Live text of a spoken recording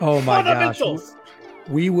Oh my gosh. Fundamentals.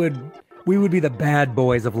 We would be the bad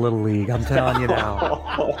boys of Little League. I'm telling you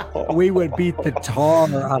now. We would beat the tar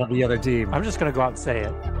out of the other team. I'm just going to go out and say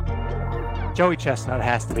it. Joey Chestnut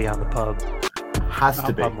has to be on the pub. Has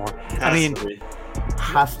to be.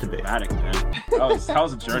 Has to be. Dramatic, man. That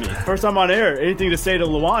was a journey. First time on air. Anything to say to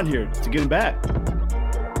Lawan here to get him back?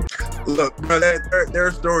 Look, bro, there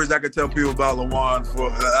are stories I could tell people about Lawan,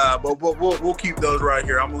 but we'll keep those right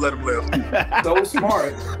here. I'm gonna let him live. So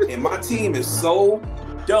smart, and my team is so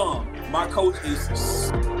dumb. My coach he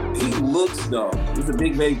looks dumb. He's a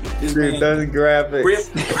big baby. This Dude, man, those graphics.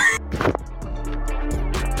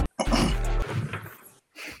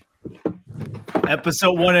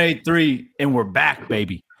 Episode 183, and we're back,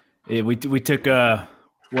 baby. We took a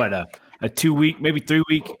 2-week, maybe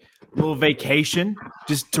 3-week little vacation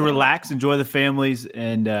just to relax, enjoy the families,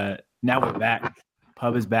 and now we're back.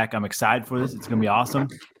 Pub is back. I'm excited for this. It's gonna be awesome.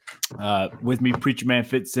 With me, Preacher Man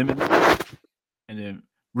Fitzsimmons, and then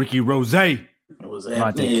Ricky Rose,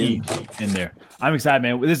 Monte Key in there. I'm excited,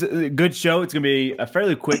 man. This is a good show. It's gonna be a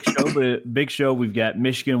fairly quick show, but a big show. We've got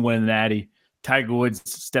Michigan winning the Natty, Tiger Woods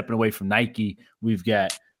stepping away from Nike. We've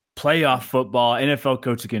got playoff football, NFL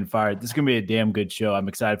coaches getting fired. This is going to be a damn good show. I'm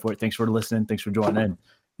excited for it. Thanks for listening. Thanks for joining in.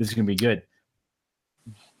 This is going to be good.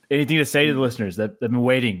 Anything to say to the listeners that have been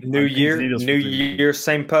waiting? New year,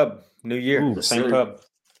 same pub. New year, Ooh, same pub.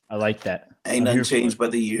 I like that. Ain't nothing changed but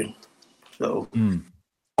the year. So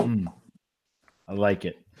I like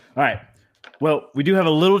it. All right. Well, we do have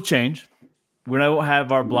a little change. We don't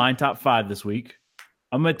have our blind top 5 this week.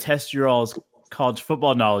 I'm going to test your all's college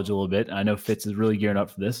football knowledge a little bit. I know Fitz is really gearing up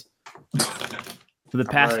for this. For the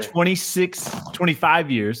past 25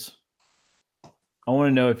 years, I want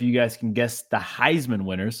to know if you guys can guess the Heisman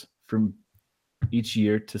winners from each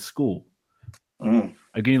year to school. I'll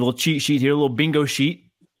give you a little cheat sheet here, a little bingo sheet.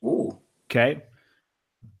 Ooh. Okay.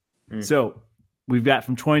 So we've got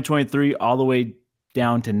from 2023 all the way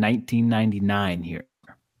down to 1999 here.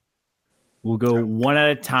 We'll go one at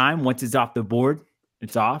a time. Once it's off the board,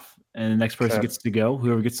 it's off, and the next person gets to go.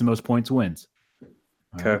 Whoever gets the most points wins.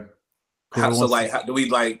 Okay. How do we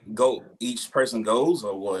go? Each person goes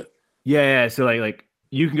or what? Yeah. So like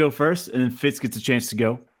you can go first, and then Fitz gets a chance to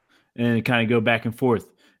go, and then kind of go back and forth,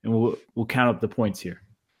 and we'll count up the points here.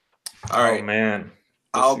 All right, man.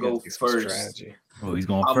 I'll go first. Strategy. Oh, he's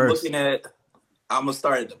going first. I'm gonna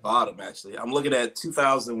start at the bottom. Actually, I'm looking at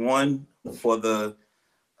 2001 for the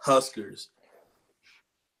Huskers.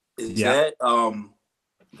 Is that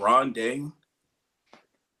Ron Dane?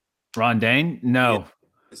 Ron Dane? No. Yeah,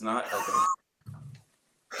 it's not. Okay.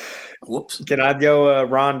 Whoops. Can I go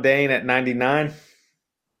Ron Dane at 99?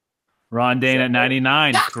 Ron Dane at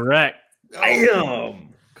 99. Correct.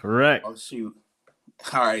 Damn. Correct. Oh shoot.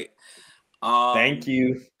 All right. Thank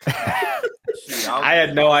you. Shoot, I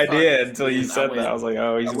had no idea until you said that. I was like,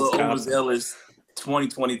 oh, he's a little overzealous.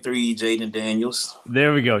 2023 Jaden Daniels.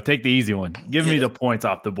 There we go. Take the easy one. Give me the points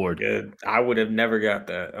off the board. Good. I would have never got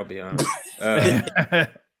that. I'll be honest.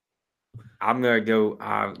 I'm gonna go.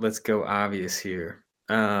 Let's go obvious here.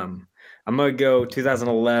 I'm gonna go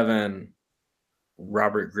 2011.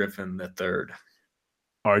 Robert Griffin III.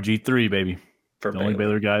 RG3, baby. For the only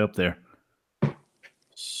Baylor guy up there.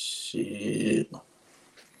 Shit.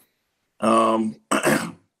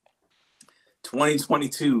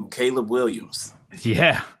 2022 Caleb Williams.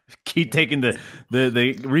 Yeah. Keep taking the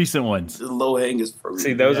recent ones. The low hangers for me.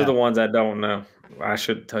 See, those are the ones I don't know. I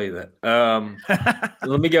should tell you that.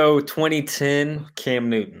 Let me go 2010 Cam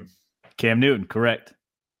Newton. Cam Newton, correct.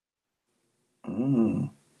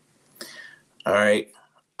 All right.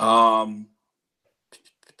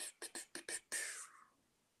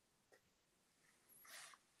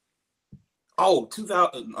 Oh,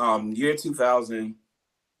 2000 year 2000.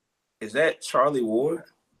 Is that Charlie Ward?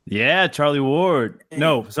 Yeah, Charlie Ward.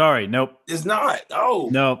 No, sorry. Nope. It's not. Oh.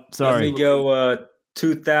 Nope, sorry. Let me go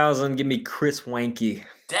 2000. Give me Chris Weinke.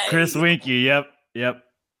 Damn. Chris Weinke. Yep.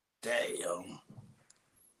 Damn.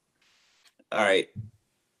 All right.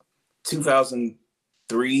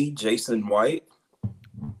 2003 Jason White.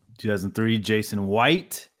 2003 Jason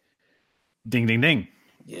White. Ding, ding, ding.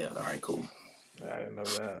 Yeah, all right, cool. I didn't know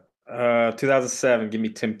that. 2007, give me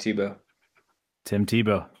Tim Tebow. Tim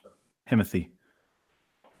Tebow. Timothy.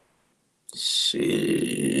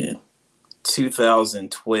 Shit.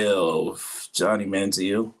 2012 Johnny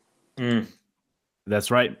Manziel.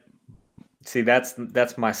 That's right. See, that's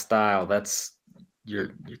my style. That's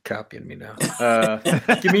you're copying me now.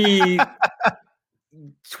 Give me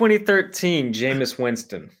 2013 Jameis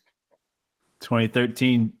Winston.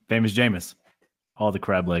 2013 famous Jameis. All the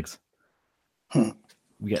crab legs.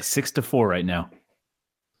 We got 6-4 right now.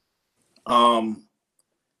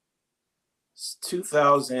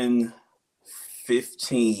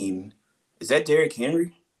 2015. Is that Derrick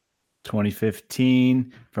Henry?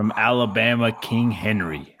 2015 from Alabama, King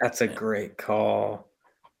Henry. That's a great call.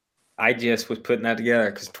 I just was putting that together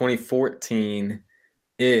because 2014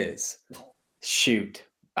 is shoot.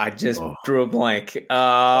 I just drew a blank. You hate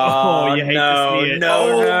to see it.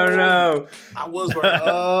 No. I was right. You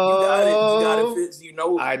got it, Fitz. You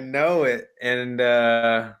know. I know it, and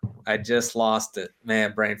I just lost it.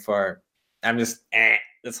 Man, brain fart. I'm just.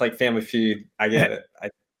 It's like Family Feud. I get it.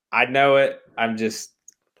 I know it. I'm just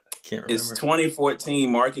can't remember. It's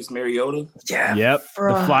 2014. Marcus Mariota. Yeah. Yep.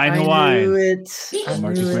 The Flying Hawaiian. Marcus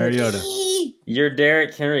Mariota. Mariota. You're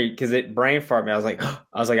Derrick Henry because it brain fart me. I was like,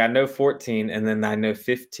 I know 14, and then I know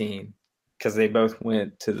 15 because they both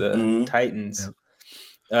went to the Titans.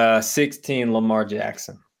 16, Lamar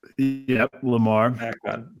Jackson. Yep, Lamar.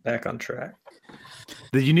 Back on track.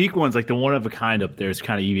 The unique ones, like the one of a kind up there, is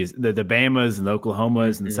kind of easy. The Bamas and the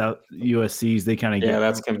Oklahomas and the South USCs, they kind of get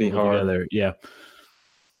that's gonna be hard. Together. Yeah.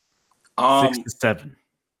 6 to 7.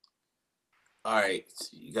 All right,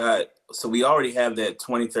 so we already have that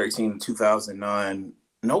 2013 2009.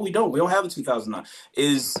 No, we don't. We don't have a 2009.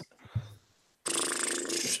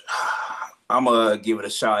 I'm gonna give it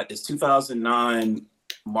a shot. Is 2009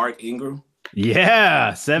 Mark Ingram?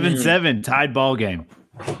 Yeah, 7-7 tied ball game.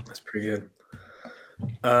 That's pretty good.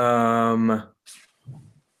 I'm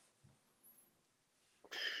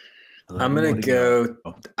gonna go.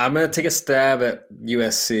 I'm gonna take a stab at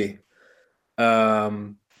USC.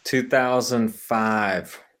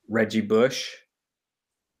 2005 Reggie Bush.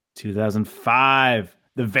 2005,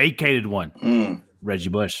 the vacated one. Reggie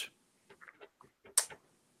Bush.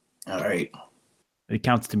 All right. It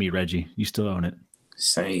counts to me, Reggie. You still own it.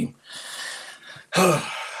 Same. I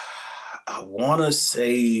want to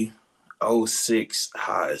say 06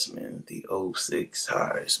 Heisman. The 06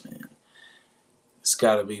 Heisman. It's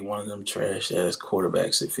got to be one of them trash ass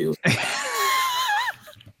quarterbacks. It feels.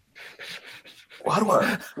 Why do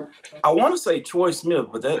I want to say Troy Smith,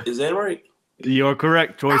 but is that right? You're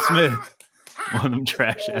correct, Troy Smith. One of them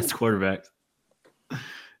trash ass quarterbacks.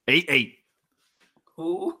 8-8.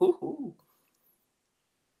 Ooh.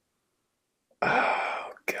 Oh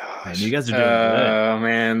gosh. Man, you guys are doing good.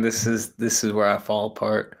 Man, this is where I fall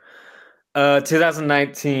apart.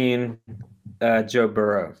 2019, Joe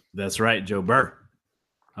Burrow. That's right, Joe Burrow.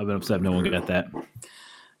 I've been upset no one got that.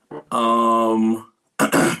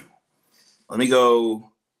 Let me go.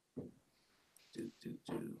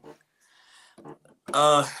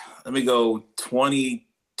 Let me go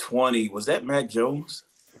 2020. Was that Mac Jones?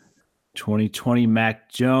 2020 Mac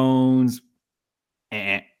Jones.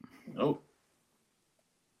 Nope.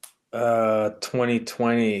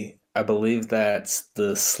 2020. I believe that's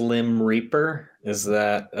the Slim Reaper. Is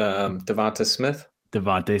that Devonta Smith?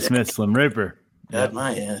 Devontae Smith, Slim Reaper. Got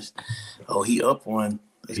my ass. Oh, he up one.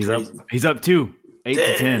 He's up 2. 8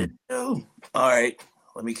 to 10. All right.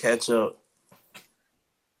 Let me catch up.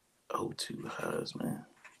 02 Heisman.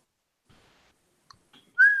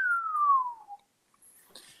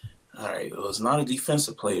 All right. Well, it's not a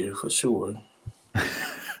defensive player for sure. 02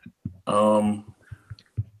 Heisman.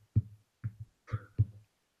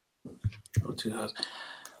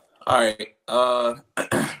 All right.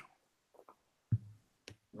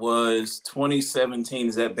 Was 2017,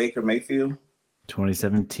 is that Baker Mayfield?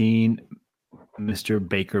 2017, Mr.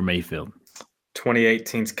 Baker Mayfield.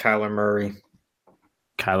 2018's Kyler Murray.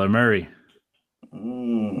 Kyler Murray.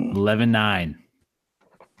 11-9.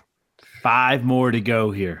 5 more to go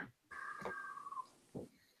here.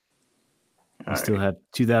 We still have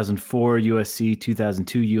 2004 USC,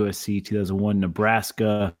 2002 USC, 2001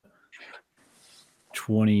 Nebraska,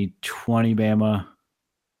 2020 Bama.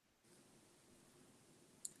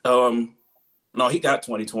 No, he got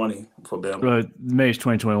 2020 for Bama. Maybe it's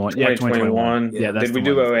 2021. 2021. Yeah, that's did we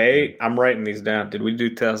do 08? I'm writing these down. Did we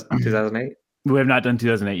do 2008? We have not done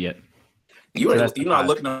 2008 yet. You're not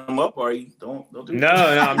looking them up, are you? Don't do No,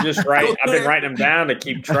 I'm just writing. I've been writing them down to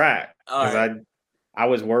keep track because right. I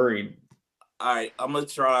was worried. All right, I'm gonna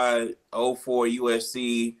try 04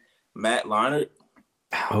 USC Matt Leinart.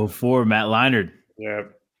 04 Matt Leinart. Yeah,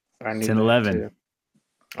 10-11.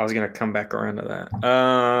 I was gonna come back around to that.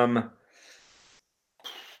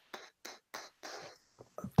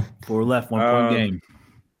 4 left, 1 point game.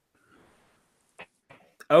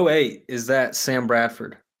 08, is that Sam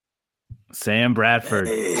Bradford? Sam Bradford.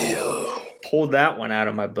 Pulled that one out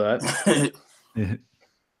of my butt.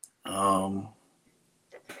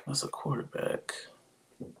 That's a quarterback.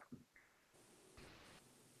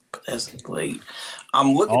 That's late.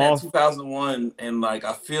 I'm looking at 2001 and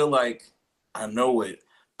I feel like I know it,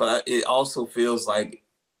 but it also feels like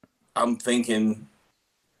I'm thinking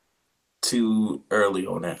too early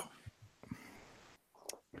on that.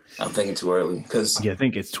 I'm thinking too early because I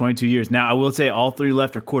think it's 22 years. Now, I will say all three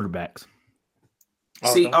left are quarterbacks.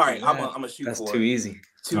 See, don't all do right, I'm that. gonna shoot That's for too it. easy.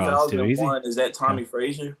 2001, is that Tommy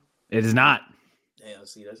Frazier? It is not. Damn,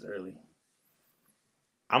 see, that's early.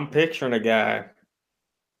 I'm picturing a guy.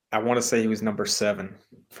 I want to say he was number 7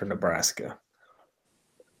 for Nebraska.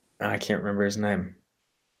 I can't remember his name.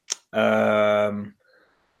 But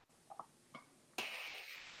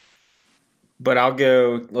I'll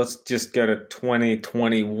go. Let's just go to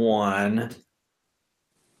 2021.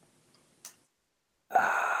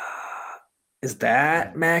 Is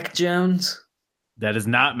that Mac Jones? That is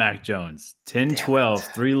not Mac Jones. 10-12,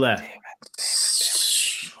 3 left.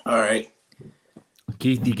 All right.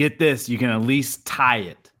 Keith, you get this, you can at least tie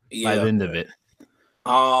it by the end of it.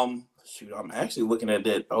 Shoot, I'm actually looking at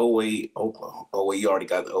that 08 Oklahoma. Oh, wait, you already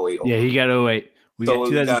got the 08 Yeah, he got 08. We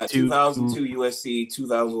got 2002 USC,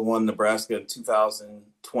 2001 Nebraska, and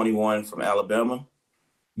 2021 from Alabama.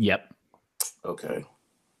 Yep. Okay.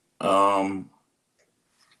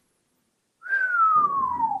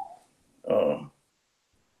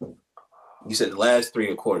 You said the last 3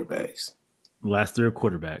 are quarterbacks. Last 3 are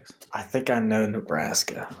quarterbacks. I think I know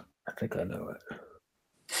Nebraska. I think I know it.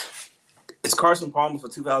 It's Carson Palmer for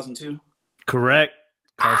 2002. Correct.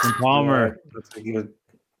 Carson Palmer.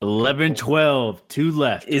 11-12, 2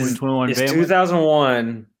 left. Is 2021 Bama.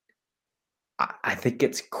 2001? I think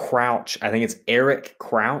it's Crouch. I think it's Eric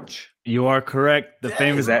Crouch. You are correct. The Yeah,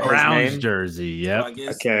 famous is that his Browns name? jersey. So Yep. I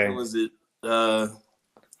guess Okay. what was it?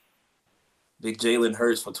 Big Jalen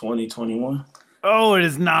Hurts for 2021. Oh, it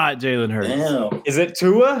is not Jalen Hurts. Damn. Is it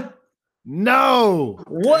Tua? No.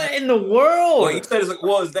 What in the world? Well, you said it's like,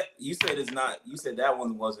 well, is that you said it's not? You said that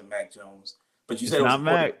one wasn't Mac Jones, but you It's said it was not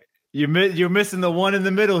Mac. You're missing the one in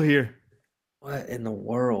the middle here. What in the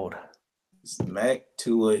world? It's Mac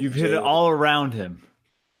Tua. You've hit it Jalen. all around him.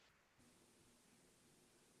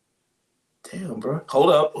 Damn, bro.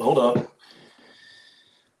 Hold up.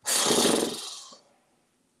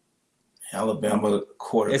 Alabama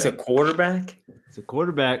quarterback. It's a quarterback? It's a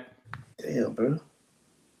quarterback. Damn, bro.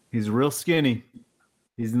 He's real skinny.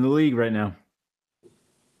 He's in the league right now.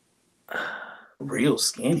 Real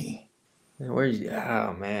skinny. Where you?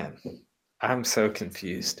 Oh man, I'm so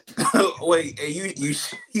confused. Wait, and you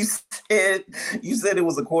said it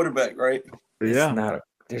was a quarterback, right? It's Yeah. not.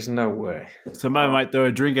 There's no way. Somebody might throw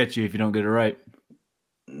a drink at you if you don't get it right.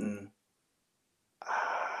 Mm.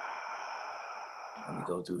 Let me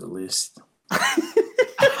go through the list.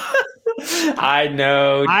 I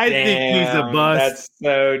know. I think he's a bust. That's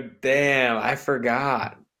so damn. I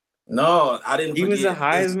forgot. No, I didn't. He was a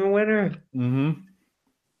forget. It's Heisman winner. Mm-hmm.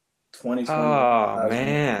 2020. Oh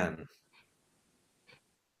man.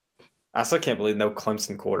 I still can't believe no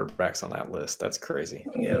Clemson quarterbacks on that list. That's crazy.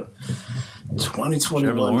 Yeah. Trevor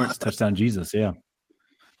 2021. Lawrence, touchdown Jesus, yeah.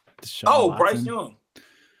 Deshaun Oh, Watson. Bryce Young.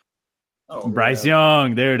 Oh, Bryce yeah.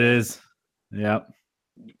 Young, there it is. Yep.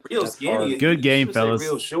 Real That's skinny. hard. Good You game, should say fellas.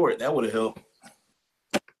 Real short. That would have helped.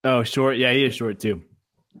 Oh, short. Yeah, he is short too.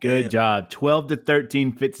 Good job.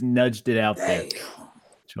 12-13. Fitz nudged it out there. Damn.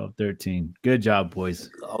 12-13. Good job, boys.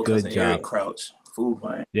 Oh, Good Eric job. Crouch. Food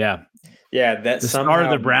man. Yeah. Yeah, that The somehow, star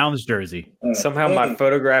of the Browns jersey. Somehow my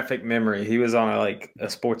photographic memory. He was on a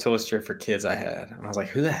Sports Illustrated for Kids I had, and I was like,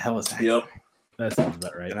 "Who the hell is that?" Yep. That sounds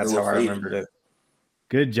about right. And that's how I remembered it.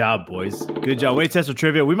 Good job, boys. Good job. Way test with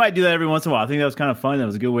trivia. We might do that every once in a while. I think that was kind of fun. That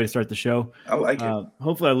was a good way to start the show. I like it.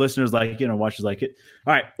 Hopefully our listeners like it and our watchers like it.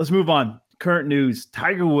 All right, let's move on. Current news: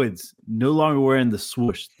 Tiger Woods no longer wearing the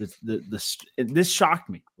swoosh. This shocked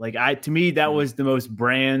me. To me, that was the most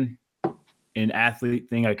brand and athlete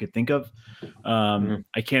thing I could think of. I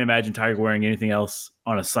can't imagine Tiger wearing anything else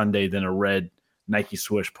on a Sunday than a red Nike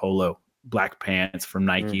swoosh polo, black pants from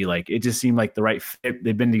Nike. It just seemed like the right fit.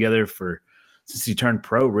 They've been together since he turned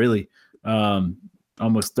pro, really,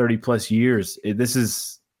 almost 30 plus years.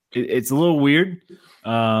 It's a little weird.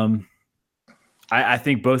 I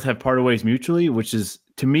think both have parted ways mutually, which is,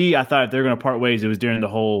 to me, I thought if they're going to part ways, it was during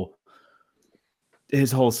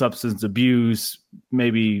his whole substance abuse,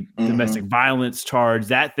 maybe domestic violence charge,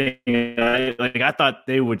 that thing. I thought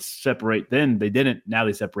they would separate then. They didn't. Now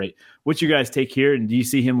they separate. What's your guys' take here? And do you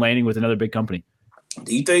see him landing with another big company?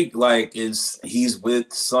 Do you think he's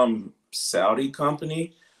with some Saudi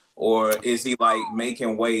company, or is he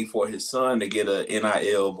making way for his son to get a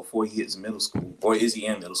NIL before he hits middle school, or is he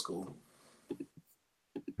in middle school?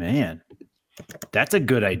 Man, that's a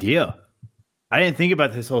good idea. I didn't think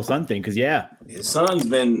about this whole son thing because his son's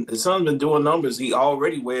been doing numbers. He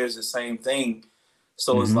already wears the same thing,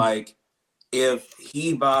 so it's like if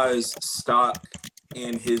he buys stock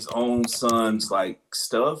in his own son's like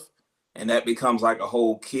stuff, and that becomes like a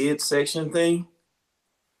whole kids section thing.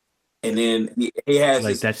 And then he has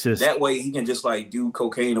Like, that's just that way he can just like do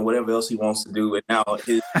cocaine or whatever else he wants to do. And now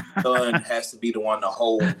his son has to be the one to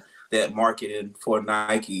hold that marketing for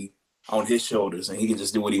Nike on his shoulders, and he can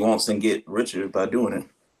just do what he wants and get richer by doing it.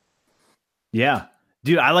 yeah,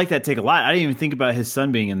 dude, I like that take a lot. I didn't even think about his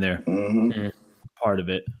son being in there. Part of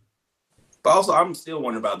it. But also, I'm still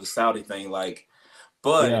wondering about the Saudi thing. Like,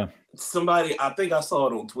 but somebody, I think I saw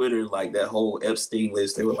it on Twitter, like that whole Epstein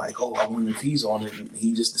list. They were like, "Oh, I wonder if he's on it." And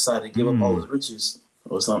he just decided to give up all his riches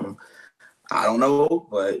or something. I don't know,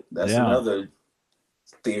 but that's another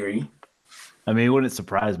theory. I mean, it wouldn't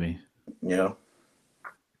surprise me. Yeah.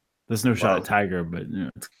 There's no shot at Tiger, but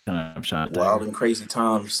it's kind of a shot at Tiger. Wild and crazy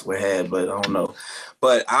times we had, but I don't know.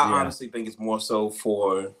 But I honestly think it's more so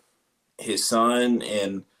for his son,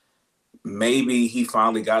 and maybe he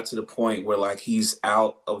finally got to the point where like he's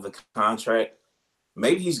out of the contract.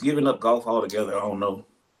 Maybe he's giving up golf altogether. I don't know.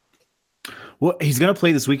 Well, he's going to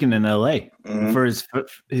play this weekend in LA for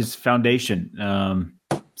his foundation.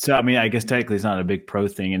 So, I mean, I guess technically it's not a big pro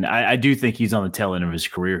thing. And I do think he's on the tail end of his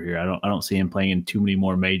career here. I don't see him playing in too many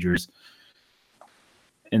more majors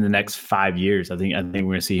in the next 5 years. I think we're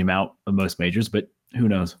going to see him out of most majors, but who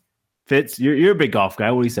knows? Fitz, you're a big golf guy.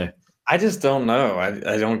 What do you say? I just don't know.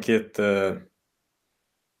 I don't get the.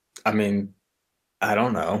 I mean, I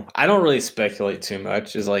don't know. I don't really speculate too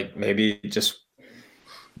much. It's like maybe it just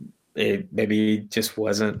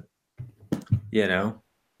wasn't,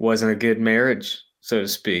 wasn't a good marriage, so to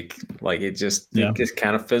speak. Like it just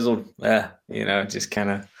kind of fizzled. Just kind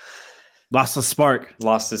of lost the spark.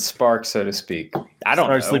 Lost its spark, so to speak. I don't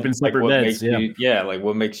know. Sleeping in separate beds. Like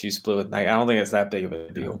what makes you split with Nike? I don't think it's that big of a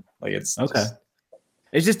deal. Like it's okay.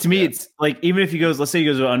 It's just, to me, it's like, even if he goes, let's say he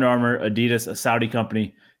goes to Under Armour, Adidas, a Saudi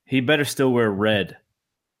company, he better still wear red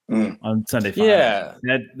on Sunday. Yeah.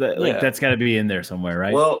 That's got to be in there somewhere,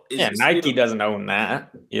 right? Well, Nike doesn't own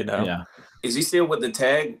that, Yeah. Is he still with the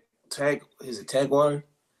tag? Is it Tagwater?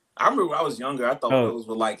 I remember when I was younger, I thought those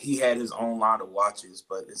were like, he had his own line of watches,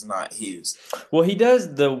 but it's not his. Well, he does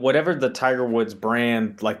whatever the Tiger Woods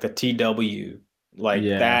brand, like the TW, like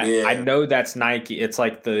that. Yeah. I know that's Nike. It's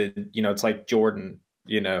like it's like Jordan.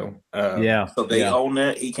 So they own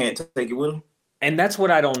that. He can't take it with him. And that's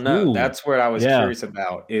what I don't know. Ooh. That's what I was curious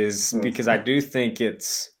about, is because I do think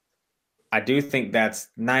that's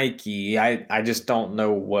Nike. I just don't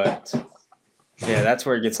know what. Yeah, that's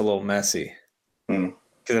where it gets a little messy. Because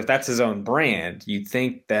if that's his own brand, you'd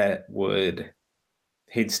think that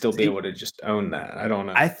he'd still be able to just own that. I don't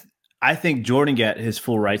know. I think Jordan got his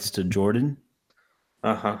full rights to Jordan.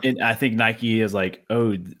 And I think Nike is like,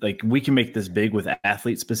 we can make this big with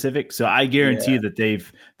athlete specific. So I guarantee that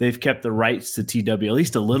they've kept the rights to TW at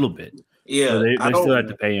least a little bit. Yeah, so they still have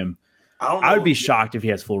to pay him. I would be shocked if he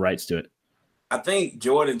has full rights to it. I think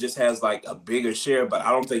Jordan just has like a bigger share, but I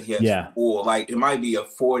don't think he has full. Like it might be a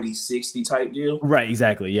 40-60 type deal. Right,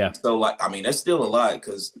 exactly. Yeah. So like, I mean, that's still a lot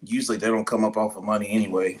because usually they don't come up off of money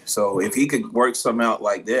anyway. So if he could work something out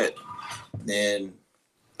like that, then.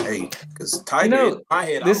 Hey, because Tiger in my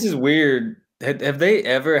head. This is weird. Have they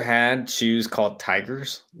ever had shoes called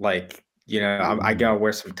Tigers? Like, I gotta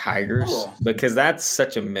wear some Tigers because that's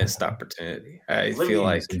such a missed opportunity. I feel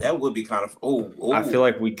like that would be kind of. I feel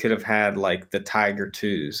like we could have had like the Tiger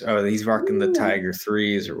 2s. Oh, he's rocking the Tiger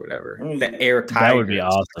 3s or whatever. The Air Tigers. That would be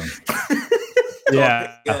awesome.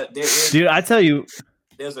 Yeah, dude. I tell you,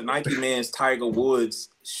 there's a Nike Men's Tiger Woods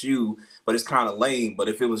shoe. But it's kind of lame. But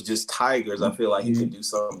if it was just Tigers, I feel like he could do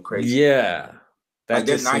something crazy. Yeah. Like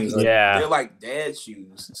they're Nike. They're like dad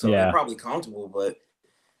shoes. So they're probably comfortable, but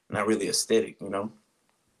not really aesthetic, I don't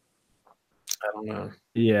know.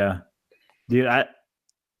 Yeah. Dude,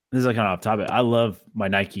 this is like kind of off topic. I love my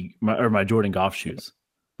Nike or my Jordan golf shoes.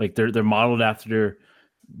 Like they're modeled after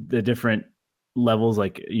the different levels,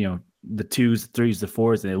 like, the 2s, the 3s, the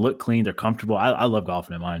 4s, and they look clean. They're comfortable. I love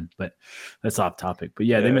golfing in mine, but that's off topic. But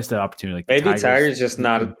they missed that opportunity. Like maybe Tiger's just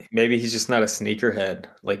not. Maybe he's just not a sneakerhead.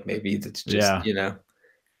 Like maybe it's just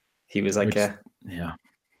he was like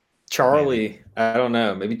Charlie. I don't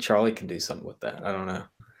know. Maybe Charlie can do something with that. I don't know.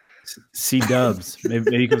 C-dubs.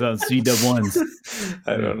 maybe he comes out in C-dub ones.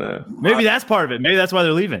 I don't know. Maybe that's part of it. Maybe that's why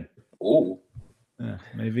they're leaving. Oh,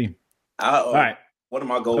 maybe. All right. One of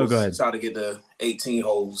my goals is try to get the 18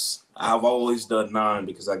 holes. I've always done 9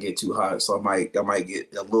 because I get too hot, so I might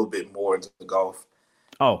get a little bit more into the golf.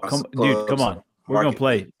 Oh, come on. We're gonna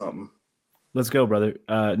play. Let's go, brother.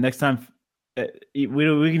 Next time we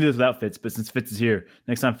can do this without Fitz, but since Fitz is here,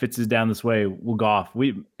 next time Fitz is down this way, we'll golf.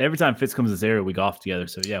 Every time Fitz comes to this area, we golf together.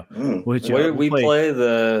 So yeah, we'll hit you up. We played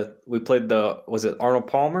the was it Arnold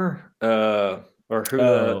Palmer? Or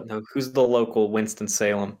who's the local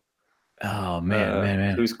Winston-Salem? Oh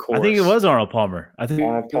man. Whose course? I think it was Arnold Palmer.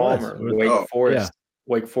 Arnold Palmer. Wake Forest. Yeah.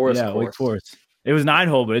 Wake Forest. Yeah, Wake Forest. It was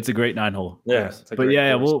 9-hole, but it's a great 9-hole. Yeah, but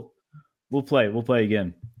yeah, we'll play. We'll play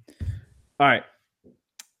again. All right,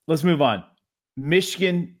 let's move on.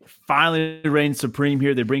 Michigan finally reigns supreme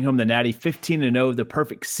here. They bring home the Natty, 15-0, the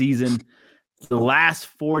perfect season. The last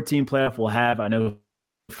 4-team playoff we'll have. I know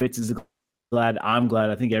Fitz is glad. I'm glad.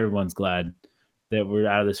 I think everyone's glad that we're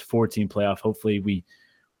out of this 4-team playoff. Hopefully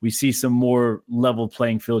we see some more level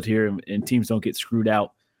playing field here and teams don't get screwed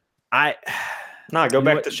out. Go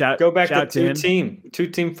back to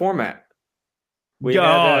two-team format. We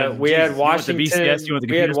had Washington.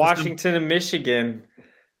 We had Washington and Michigan,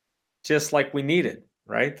 just like we needed,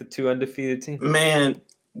 right? The 2 undefeated teams. Man,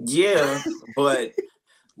 yeah, but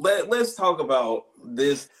let's talk about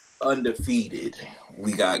this undefeated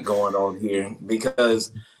we got going on here,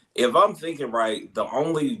 because if I'm thinking right, the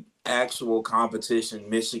only actual competition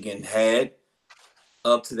Michigan had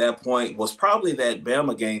up to that point was probably that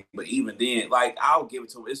Bama game. But even then, like, I'll give it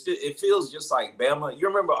to them. It feels just like Bama. You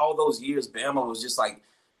remember all those years Bama was just like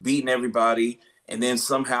beating everybody, and then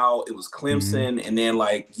somehow it was Clemson, and then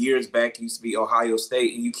like years back it used to be Ohio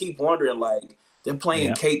State, and you keep wondering, like, they're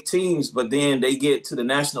playing cake teams, but then they get to the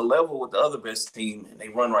national level with the other best team and they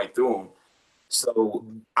run right through them. So,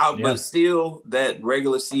 but still, that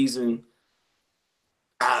regular season,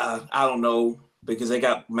 I don't know, because they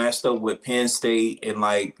got matched up with Penn State, and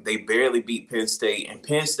like they barely beat Penn State, and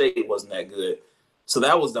Penn State wasn't that good. So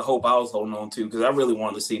that was the hope I was holding on to, because I really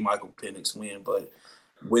wanted to see Michael Penix win. But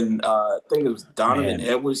when I think it was Donovan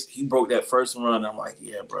Edwards, he broke that first run. I'm like,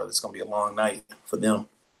 yeah, bro, it's gonna be a long night for them.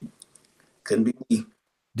 Couldn't be me,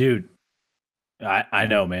 dude. I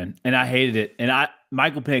know, man, and I hated it. And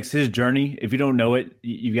Michael Penix, his journey, if you don't know it,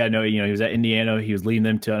 you got to know it. You know, he was at Indiana. He was leading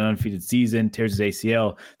them to an undefeated season, tears his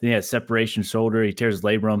ACL. Then he had separation shoulder. He tears his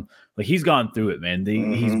labrum. Like, he's gone through it, man.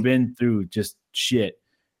 He's been through just shit.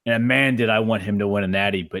 And man, did I want him to win a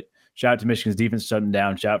natty. But shout out to Michigan's defense shutting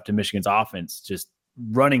down. Shout out to Michigan's offense just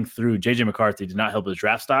running through. J.J. McCarthy did not help his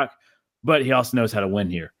draft stock, but he also knows how to win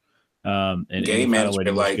here. And game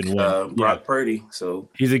manager like Brock Purdy. So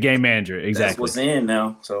he's a game manager. Exactly. That's what's in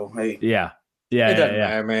now. So, hey. Yeah. It doesn't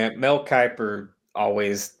matter, man. Mel Kiper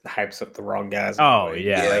always hypes up the wrong guys. Oh,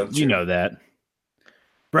 yeah. You know that.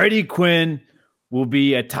 Brady Quinn will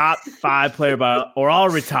be a top 5 player or I'll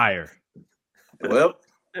retire. Well,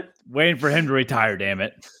 waiting for him to retire, damn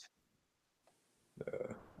it.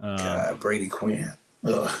 God, Brady Quinn.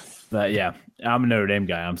 Ugh. But yeah, I'm a Notre Dame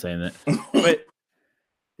guy. I'm saying that. But,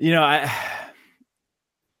 you know, I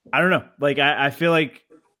don't know. Like, I feel like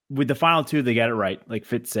with the final 2, they got it right. Like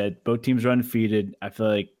Fitz said, both teams are undefeated. I feel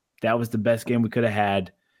like that was the best game we could have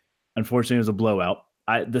had. Unfortunately, it was a blowout.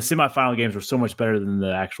 The semifinal games were so much better than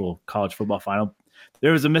the actual college football final.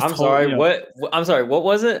 There was a missed hole. I'm sorry. What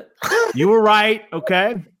was it? You were right.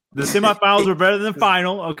 Okay. The semifinals were better than the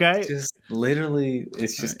final. Okay. Just literally,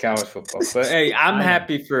 it's just college football. But hey, I'm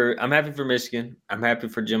happy for Michigan. I'm happy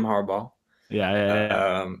for Jim Harbaugh.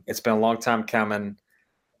 Yeah. It's been a long time coming.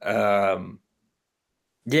 And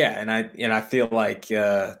I feel like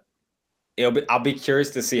I'll be curious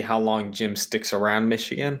to see how long Jim sticks around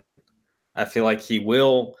Michigan. I feel like he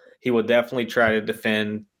will definitely try to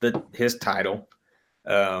defend his title.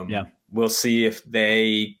 We'll see if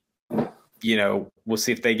they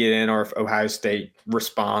get in, or if Ohio State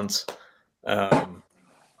responds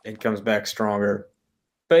and comes back stronger.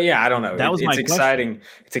 But yeah, I don't know. It's exciting.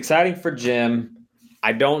 It's exciting for Jim.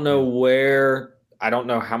 I don't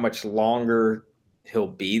know how much longer he'll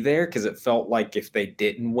be there, because it felt like if they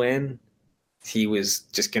didn't win, he was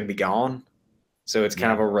just going to be gone. So it's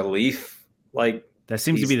kind of a relief. Like, that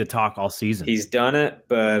seems to be the talk all season. He's done it,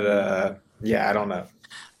 but I don't know.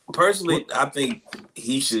 Personally, I think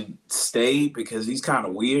he should stay because he's kind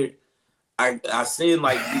of weird. I send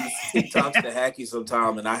like these TikToks to Hacky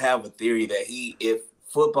sometime, and I have a theory that if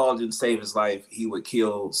football didn't save his life, he would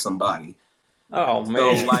kill somebody. Oh,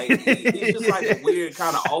 man. So, like, he's just like a weird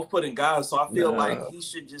kind of off-putting guy. So I feel like he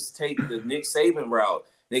should just take the Nick Saban route.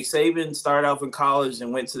 Nick Saban started off in college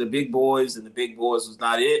and went to the big boys, and the big boys was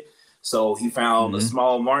not it. So he found a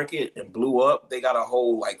small market and blew up. They got a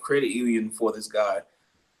whole like credit union for this guy.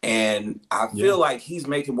 And I feel like he's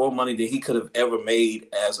making more money than he could have ever made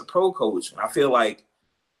as a pro coach. And I feel like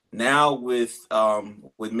now with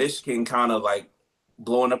Michigan kind of like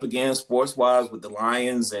blowing up again sports-wise with the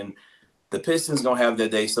Lions, and the Pistons gonna have their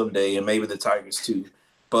day someday, and maybe the Tigers too.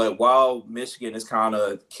 But while Michigan is kind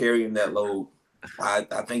of carrying that load, I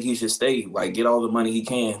think he should stay. Like, get all the money he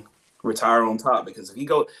can, retire on top. Because if he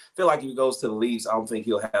feel like if he goes to the leagues, I don't think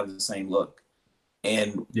he'll have the same look.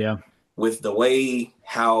 And with the way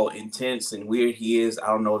how intense and weird he is, I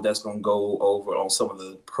don't know if that's gonna go over on some of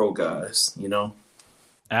the pro guys. You know.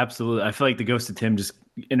 Absolutely. I feel like the ghost of Tim just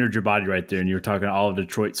entered your body right there, and you were talking all of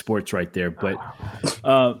Detroit sports right there. But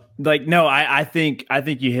no, I think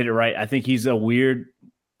you hit it right. I think he's a weird,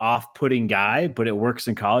 off-putting guy, but it works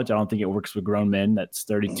in college. I don't think it works with grown men that's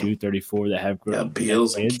 32, 34 that have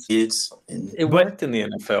bills and kids. It worked in the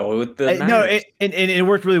NFL with the Niners. No, it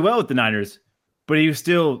worked really well with the Niners, but he was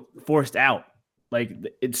still forced out. Like,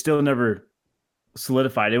 it still never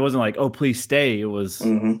solidified. It wasn't like, oh, please stay. It was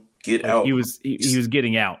get like out. He was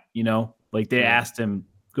getting out, you know? Like, they asked him,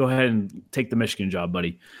 go ahead and take the Michigan job,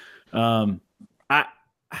 buddy. I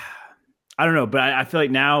don't know, but I feel like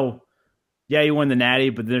now, he won the Natty,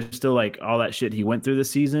 but there's still like all that shit he went through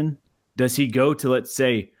this season. Does he go to, let's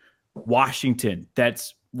say, Washington?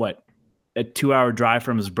 That's what, a 2-hour drive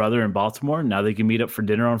from his brother in Baltimore. Now they can meet up for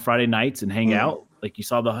dinner on Friday nights and hang out. Like, you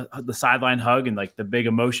saw the sideline hug and like the big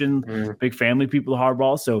emotion, big family people,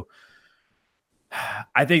 hardball. So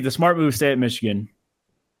I think the smart move is stay at Michigan,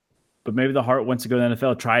 but maybe the heart wants to go to the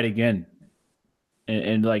NFL, try it again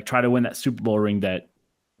and like try to win that Super Bowl ring that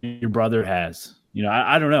your brother has. You know,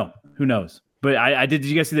 I don't know. Who knows? But did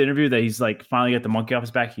you guys see the interview that he's like finally got the monkey off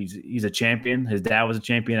his back? He's a champion. His dad was a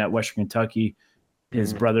champion at Western Kentucky.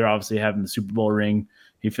 His brother obviously having the Super Bowl ring.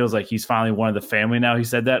 He feels like he's finally one of the family now. He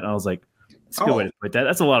said that, and I was like, it's a good way to put that.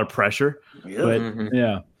 That's a lot of pressure.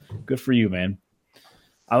 Yeah. But good for you, man.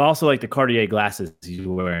 I also like the Cartier glasses he's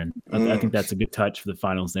wearing. I think that's a good touch for the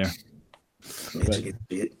finals there.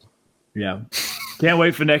 Yeah. Can't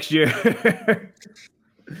wait for next year.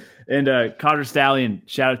 And Connor Stallion,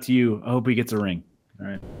 shout out to you. I hope he gets a ring. All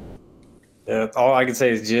right. Yeah, all I can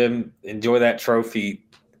say is, Jim, enjoy that trophy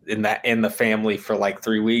in the family for like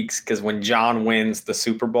 3 weeks, because when John wins the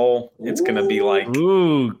Super Bowl, it's gonna be like,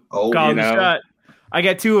 call the shot. I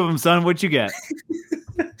got 2 of them, son. What you got?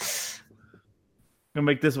 Gonna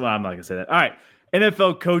make this one. I'm not gonna say that. All right.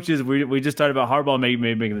 NFL coaches. We just talked about Harbaugh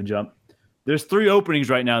maybe making the jump. There's 3 openings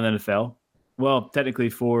right now in the NFL. Well, technically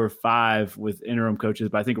 4 or 5 with interim coaches,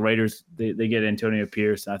 but I think Raiders, they get Antonio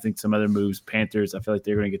Pierce. I think some other moves. Panthers, I feel like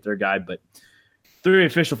they're going to get their guy, but 3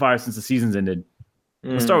 official fires since the season's ended.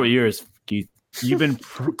 Let's start with yours, Keith. You've been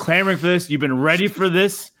clamoring for this. You've been ready for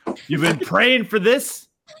this. You've been praying for this.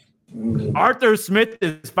 Arthur Smith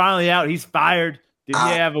is finally out. He's fired. Did he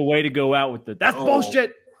have a way to go out with it? That's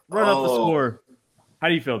bullshit. Run up the score. How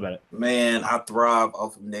do you feel about it? Man, I thrive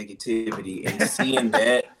off of negativity, and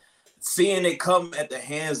seeing it come at the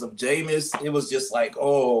hands of Jameis, it was just like,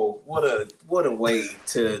 oh, what a way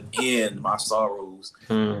to end my sorrows.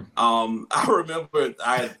 I remember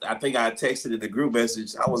I think I texted in the group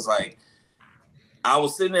message. I was like, I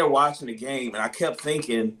was sitting there watching the game, and I kept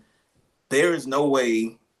thinking, there is no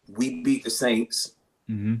way we beat the Saints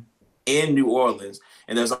in New Orleans,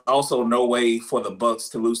 and there's also no way for the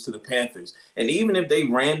Bucs to lose to the Panthers. And even if they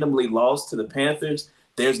randomly lost to the Panthers,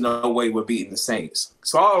 there's no way we're beating the Saints.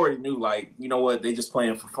 So I already knew, like, you know what, they just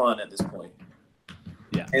playing for fun at this point.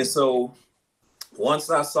 Yeah. And so once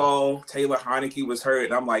I saw Taylor Heineke was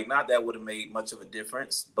hurt, I'm like, not that would have made much of a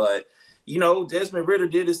difference. But, you know, Desmond Ridder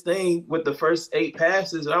did his thing with the first 8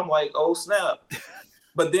 passes, and I'm like, oh, snap.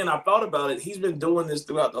 But then I thought about it. He's been doing this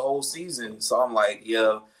throughout the whole season. So I'm like,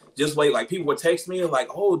 yeah, just wait. Like, people would text me and like,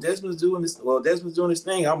 oh, Desmond's doing this. Well, Desmond's doing his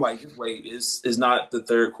thing. I'm like, just wait. It's not the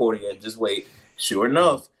third quarter yet. Just wait. Sure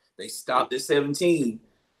enough, they stopped at 17.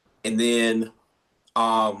 And then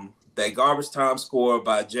that garbage time score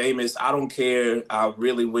by Jameis, I don't care. I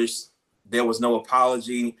really wish there was no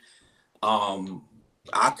apology.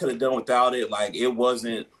 I could have done without it. Like, it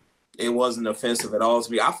wasn't offensive at all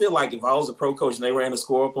to me. I feel like if I was a pro coach and they ran a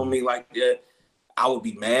score up on me like that, I would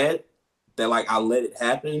be mad that, like, I let it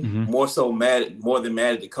happen. More than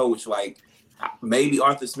mad at the coach. Like, maybe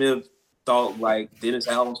Arthur Smith thought like Dennis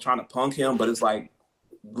Allen was trying to punk him, but it's like,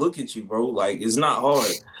 look at you, bro. Like, it's not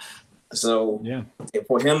hard. So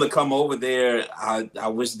for him to come over there, I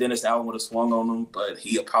wish Dennis Allen would have swung on him, but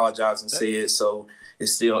he apologized and said so.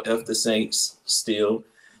 It's still F the Saints still.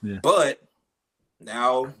 Yeah. But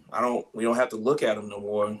now we don't have to look at him no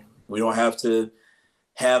more. We don't have to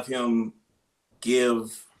have him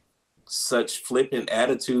give such flippant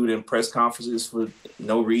attitude in press conferences for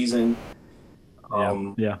no reason.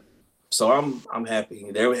 So I'm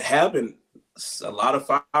happy. There have been a lot of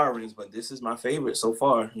firings, but this is my favorite so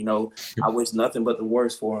far. You know, I wish nothing but the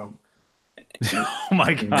worst for him. Oh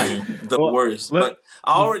my God. The worst. But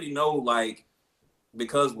I already know, like,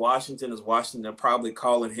 because Washington is Washington, they're probably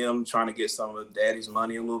calling him, trying to get some of Daddy's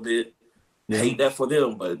money a little bit. Yeah. Hate that for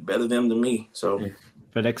them, but better them than me. So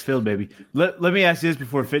FedEx Field, baby. Let me ask you this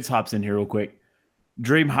before Fitz hops in here real quick.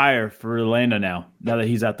 Dream hire for Orlando now that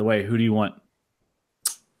he's out the way. Who do you want?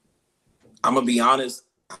 I'm gonna be honest.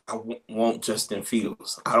 I want Justin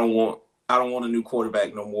Fields. I don't want a new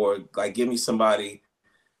quarterback no more. Like, give me somebody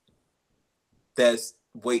that's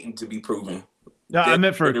waiting to be proven. No, I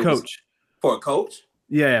meant for a coach. For a coach?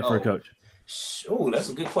 Yeah, for a coach. Oh, that's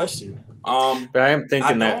a good question. But I am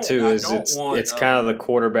thinking that too. It's kind of the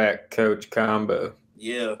quarterback coach combo.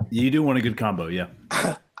 Yeah, you do want a good combo. Yeah,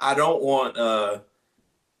 I don't want.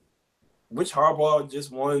 Which Harbaugh just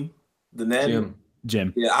won the Natty?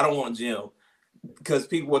 Jim. Yeah, I don't want Jim because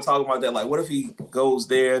people were talking about that. Like, what if he goes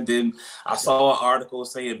there? Then I saw an article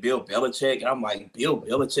saying Bill Belichick, and I'm like, Bill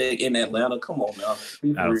Belichick in Atlanta? Come on now.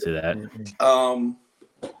 I don't see that.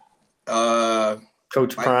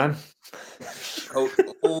 Coach Prime.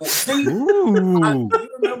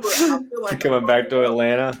 Coming back to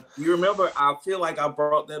Atlanta. You remember? I feel like I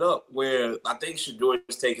brought that up where I think Shedeur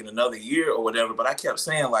is taking another year or whatever, but I kept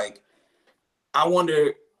saying, like, I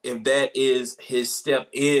wonder if that is his step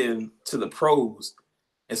in to the pros,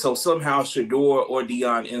 and so somehow Shedeur or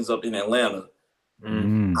Dion ends up in Atlanta.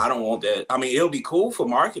 I don't want that. I mean, it'll be cool for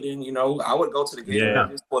marketing, you know. I would go to the game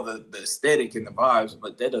just for the aesthetic and the vibes,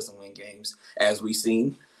 but that doesn't win games, as we've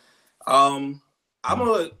seen. I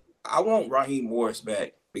want Raheem Morris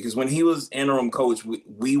back because when he was interim coach,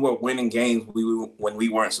 we were winning games when we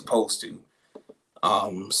weren't supposed to.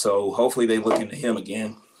 So hopefully they look into him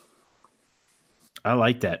again. I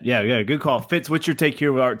like that. Yeah, good call. Fitz, what's your take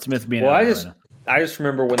here with Art Smith being out? I just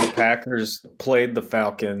remember when the Packers played the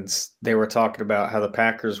Falcons, they were talking about how the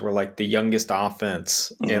Packers were like the youngest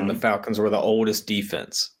offense and the Falcons were the oldest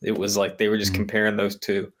defense. It was like they were just comparing those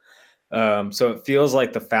two. So it feels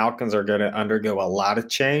like the Falcons are going to undergo a lot of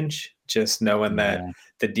change, just knowing that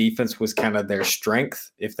the defense was kind of their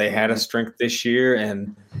strength if they had a strength this year.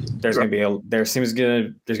 And there's going to be there's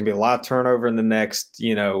going to be a lot of turnover in the next,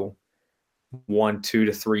 1, 2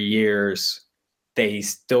 to 3 years. They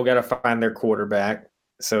still got to find their quarterback.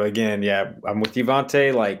 So again, I'm with you,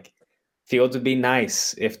 Vontae. Like, Fields would be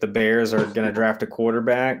nice if the Bears are going to draft a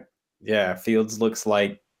quarterback. Yeah, Fields looks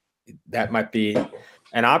like that might be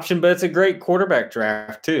an option, but it's a great quarterback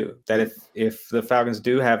draft too. That if the Falcons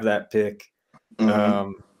do have that pick,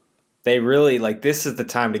 they really this is the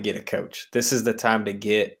time to get a coach. This is the time to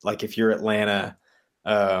get, like, if you're Atlanta,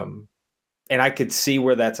 and I could see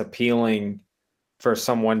where that's appealing for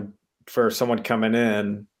someone coming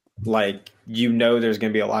in. Like, there's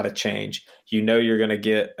going to be a lot of change. You're going to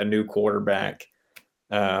get a new quarterback.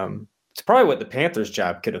 It's probably what the Panthers'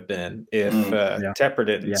 job could have been if Tepper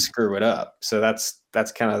didn't screw it up. So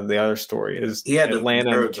that's kind of the other story is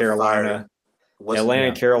Atlanta and Carolina. Atlanta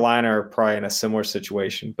and Carolina are probably in a similar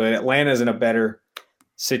situation, but Atlanta's in a better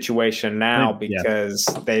situation now because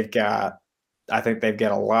I think they've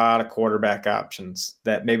got a lot of quarterback options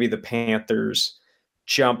that maybe the Panthers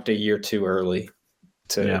jumped a year too early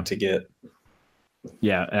to get.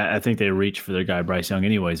 Yeah, I think they reached for their guy Bryce Young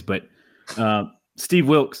anyways, but Steve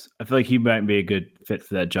Wilks, I feel like he might be a good fit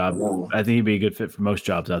for that job. I think he'd be a good fit for most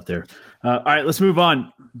jobs out there. All right, let's move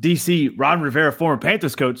on. DC, Ron Rivera, former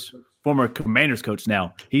Panthers coach, former Commanders coach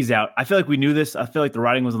now. He's out. I feel like we knew this. I feel like the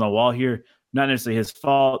writing was on the wall here. Not necessarily his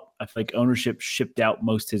fault. I feel like ownership shipped out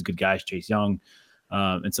most of his good guys, Chase Young,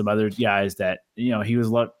 and some other guys that, he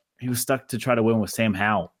was stuck to try to win with Sam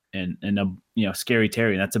Howell and Scary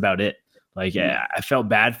Terry, and that's about it. Like, I felt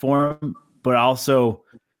bad for him, but also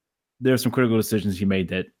there are some critical decisions he made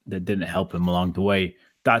that didn't help him along the way.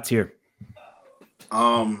 Thoughts here?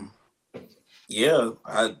 I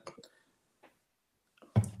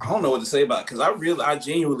don't know what to say about it because I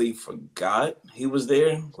genuinely forgot he was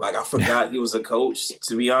there. Like, I forgot he was a coach,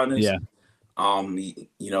 to be honest. Yeah.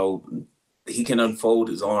 He can unfold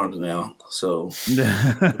his arms now. So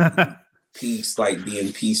peace, like, be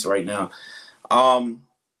in peace right now.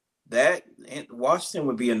 That Washington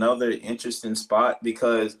would be another interesting spot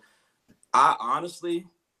because I honestly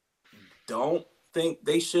don't think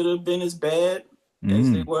they should have been as bad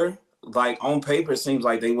as they were. Like, on paper, it seems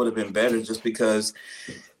like they would have been better just because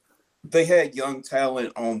they had young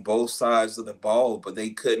talent on both sides of the ball, but they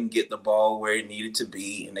couldn't get the ball where it needed to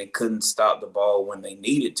be, and they couldn't stop the ball when they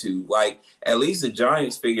needed to. Like, at least the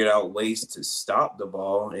Giants figured out ways to stop the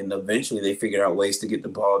ball, and eventually they figured out ways to get the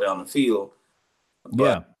ball down the field.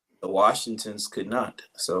 But the Washingtons could not.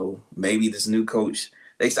 So maybe this new coach,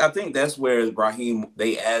 I think that's where Raheem,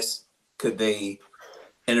 they asked, could they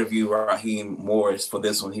interview Raheem Morris for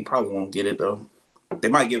this one. He probably won't get it though. They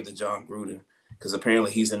might give it to John Gruden because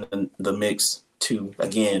apparently he's in the mix too.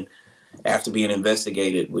 Again, after being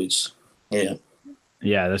investigated, which yeah,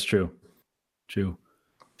 that's true. True.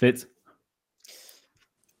 Fitz.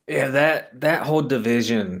 Yeah, that whole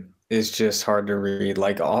division is just hard to read.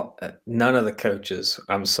 Like none of the coaches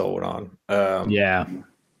I'm sold on. Yeah.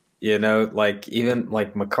 You know, like even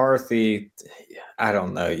like McCarthy, I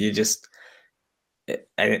don't know. You just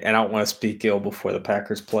I don't want to speak ill before the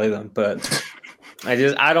Packers play them, but I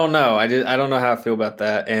don't know. I don't know how I feel about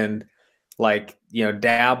that. And like, you know,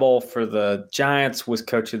 Dabble for the Giants was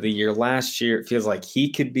coach of the year last year. It feels like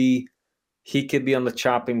he could be on the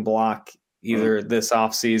chopping block either this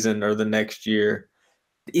offseason or the next year.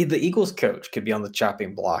 The Eagles coach could be on the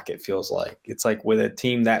chopping block, it feels like. It's like with a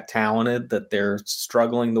team that talented that they're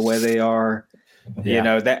struggling the way they are. Yeah. You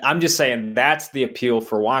know, that I'm just saying that's the appeal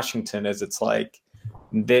for Washington is it's like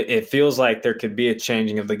it feels like there could be a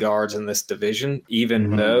changing of the guards in this division,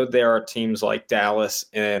 even though there are teams like Dallas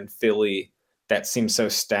and Philly that seem so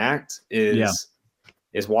stacked is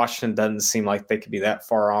Washington doesn't seem like they could be that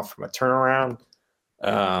far off from a turnaround.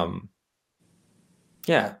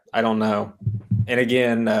 Yeah, I don't know. And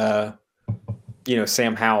again, you know,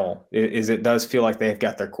 Sam Howell it does feel like they've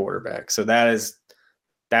got their quarterback. So that's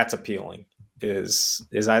appealing. Is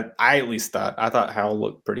I at least thought Howell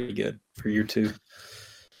looked pretty good for year two.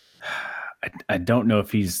 I don't know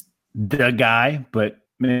if he's the guy, but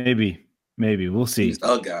maybe we'll see. He's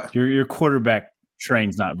a guy. Your quarterback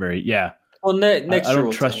train's not very Well, next I year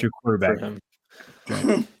don't trust your quarterback.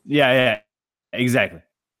 Yeah, exactly.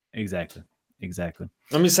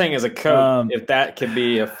 I'm just saying, as a coach, if that could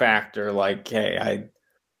be a factor, like, hey,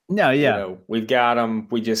 you know, we've got him.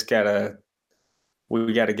 We just gotta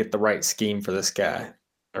get the right scheme for this guy,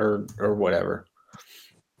 or whatever.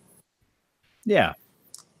 Yeah,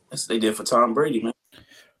 that's what they did for Tom Brady,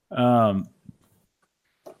 man.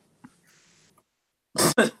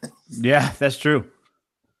 Yeah, that's true.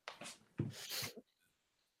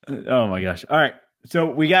 Oh my gosh! All right, so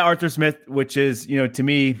we got Arthur Smith, which is, you know, to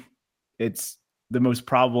me, it's the most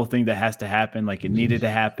probable thing that has to happen. Like it needed to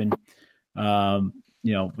happen.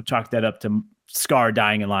 You know, we chalk that up to Scar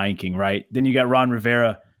dying in Lion King, right? Then you got Ron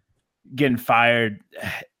Rivera getting fired.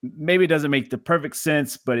 Maybe it doesn't make the perfect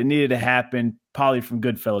sense, but it needed to happen. Polly from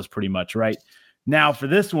Goodfellas, pretty much, right? Now for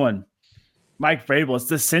this one, Mike Vrabel, it's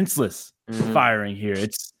the senseless firing here.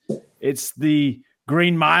 It's the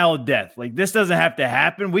Green Mile death. Like this doesn't have to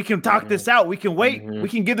happen. We can talk this out. We can wait. We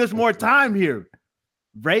can give this more time here.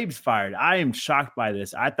 Vrabel's fired. I am shocked by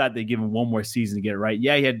this. I thought they'd give him one more season to get it right.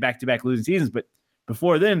 Yeah, he had back-to-back losing seasons, but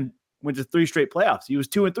before then, went to 3 straight playoffs. He was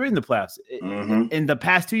 2-3 in the playoffs. In the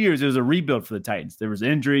past 2 years, it was a rebuild for the Titans. There was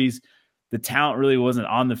injuries. The talent really wasn't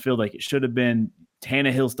on the field like it should have been.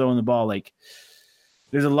 Tannehill's throwing the ball. Like,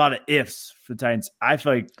 there's a lot of ifs for the Titans. I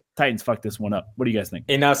feel like Titans fucked this one up. What do you guys think?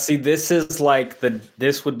 And now, see, this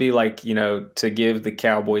would be like, you know, to give the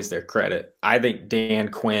Cowboys their credit. I think Dan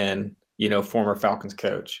Quinn, you know, former Falcons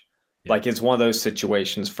coach, like it's one of those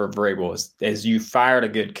situations for Vrabel as you fired a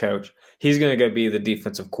good coach, he's going to go be the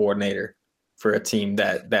defensive coordinator for a team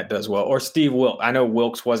that does well. Or Steve Wilks. I know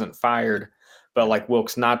Wilks wasn't fired, but like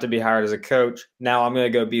Wilks not to be hired as a coach. Now I'm going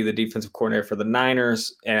to go be the defensive coordinator for the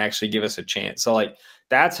Niners and actually give us a chance. So like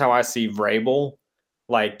that's how I see Vrabel.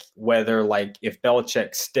 Like whether like if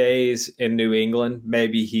Belichick stays in New England,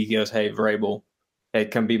 maybe he goes, hey, Vrabel, hey,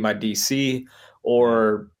 come be my DC.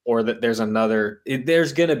 Or that there's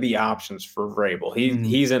going to be options for Vrabel.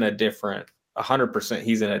 He's in a different 100%.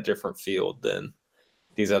 He's in a different field than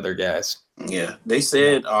these other guys. Yeah, they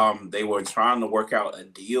said they were trying to work out a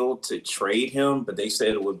deal to trade him, but they said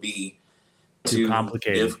it would be too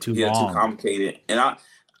complicated, too long. Too complicated. And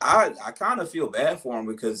I kind of feel bad for him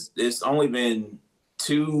because it's only been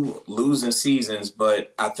 2 losing seasons,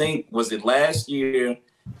 but I think was it last year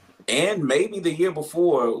and maybe the year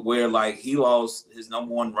before where like he lost his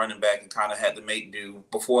number 1 running back and kind of had to make do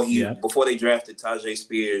before they drafted Tajay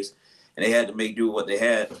Spears and they had to make do with what they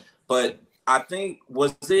had. But I think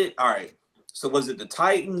was it the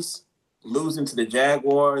Titans losing to the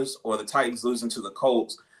Jaguars or the Titans losing to the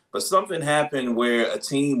Colts? But something happened where a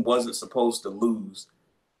team wasn't supposed to lose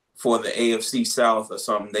for the AFC South or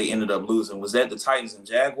something. They ended up losing. Was that the Titans and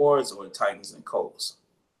Jaguars or the Titans and Colts?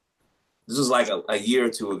 This was like a year or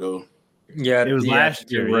 2 ago. Yeah, it was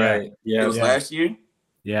last year. Right. Yeah, it was last year.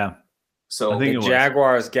 Yeah. So I think the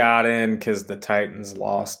Jaguars got in because the Titans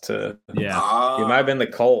lost to. Yeah, it might have been the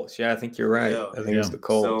Colts. Yeah, I think you're right. Yeah. I think it was the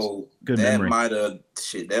Colts. So that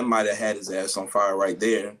might have had his ass on fire right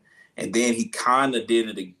there. And then he kind of did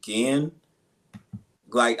it again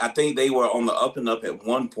like I think they were on the up and up at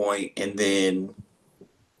one point, and then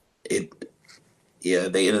they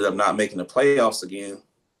ended up not making the playoffs again.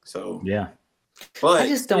 So yeah. But I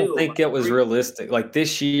just don't think it was realistic. Like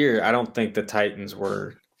this year, I don't think the Titans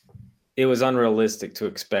were. It was unrealistic to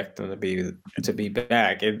expect them to be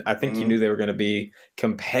back. I think you knew they were going to be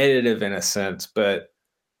competitive in a sense, but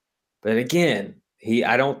again,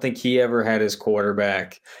 I don't think he ever had his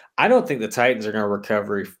quarterback. I don't think the Titans are going to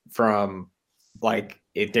recover from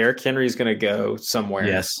if Derrick Henry is going to go somewhere.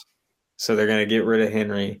 Yes. So they're going to get rid of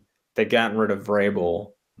Henry. They've gotten rid of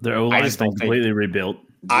Vrabel. Their O-line's been completely rebuilt.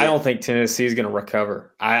 I don't think Tennessee is going to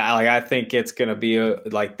recover. I think it's going to be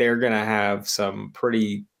they're going to have some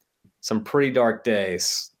pretty dark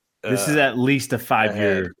days. This is at least a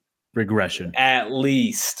 5-year regression. At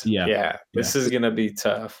least. Yeah. This is going to be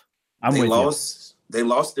tough. They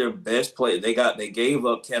lost their best player. They gave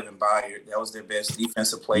up Kevin Byard. That was their best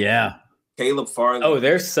defensive player. Yeah. Caleb Farley. Oh,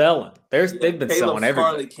 they're selling. They've been selling everything.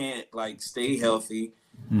 Farley can't stay healthy.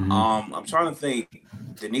 Mm-hmm. I'm trying to think.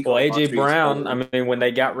 AJ Brown. I mean, when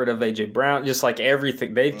they got rid of AJ Brown, just like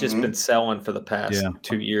everything, they've just been selling for the past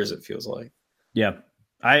 2 years. It feels like. Yeah,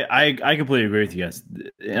 I completely agree with you guys,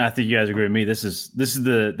 and I think you guys agree with me. This is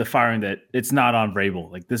the firing that it's not on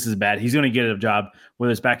Vrabel. Like this is bad. He's going to get a job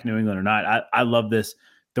whether it's back in New England or not. I love this.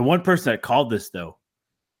 The one person that called this though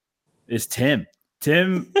is Tim.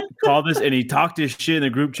 Tim called this, and he talked his shit in the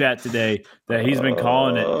group chat today that he's been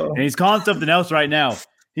calling it, and he's calling something else right now.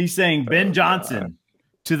 He's saying Ben Johnson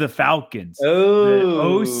to the Falcons.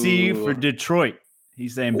 Oh, the OC for Detroit.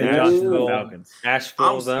 He's saying Ben Johnson to the Falcons. I'm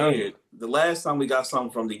scared. The last time we got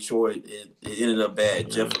something from Detroit, it ended up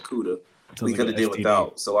bad. Jeff Okudah. We could have did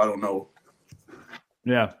without, so I don't know.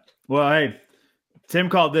 Yeah. Well, hey, Tim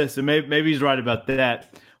called this, and maybe he's right about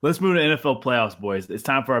that. Let's move to NFL playoffs, boys. It's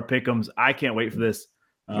time for our pick'ems. I can't wait for this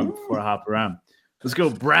before I hop around. Let's go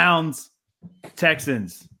Browns,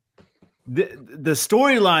 Texans. The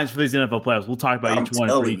storylines for these NFL playoffs, we'll talk about each one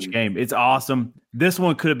for each game. It's awesome. This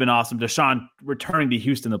one could have been awesome. Deshaun returning to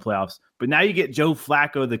Houston in the playoffs. But now you get Joe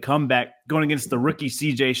Flacco, the comeback, going against the rookie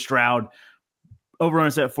C.J. Stroud.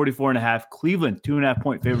 Over-under at 44.5. Cleveland,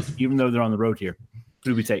 2.5-point favorites, even though they're on the road here.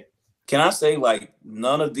 Who do we take? Can I say,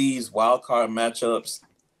 none of these wild card matchups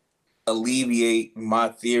alleviate my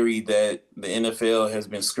theory that the NFL has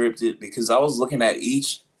been scripted? Because I was looking at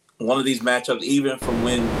each one of these matchups, even from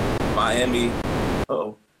when Miami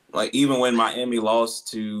lost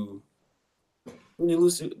to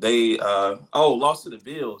lost to the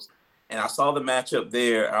Bills, and I saw the matchup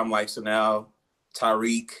there. I'm like, so now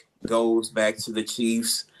Tyreek goes back to the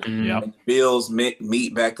Chiefs. Yep. And the Bills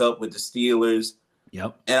meet back up with the Steelers.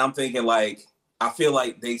 Yep. And I'm thinking I feel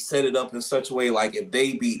like they set it up in such a way if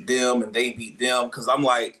they beat them and they beat them, because I'm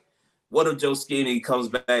like, what if Joe Skinny comes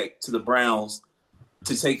back to the Browns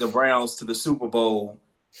to take the Browns to the Super Bowl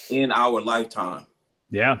in our lifetime?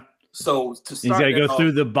 Yeah. So to start, he's got to go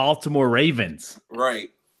through the Baltimore Ravens. Right.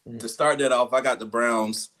 To start that off, I got the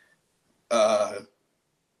Browns. I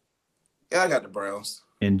got the Browns.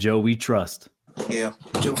 And Joe, we trust. Yeah,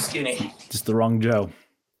 Joe Skinny. Just the wrong Joe.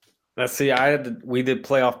 Let's see. We did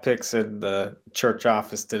playoff picks in the church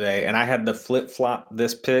office today, and I had to flip flop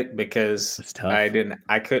this pick because I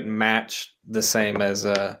couldn't match the same as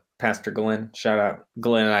Pastor Glenn. Shout out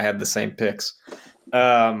Glenn and I had the same picks.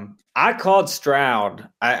 I called Stroud.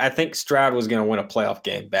 I think Stroud was going to win a playoff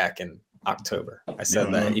game back in October. I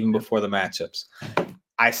said that even before the matchups.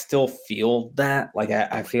 I still feel that.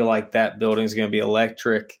 I feel like that building is going to be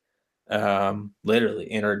electric.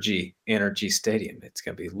 Literally energy stadium. It's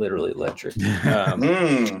going to be literally electric.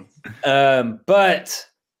 But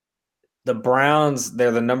the Browns,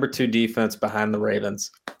 they're the number 2 defense behind the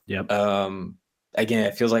Ravens. Yep. Again,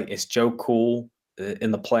 it feels like it's Joe Cool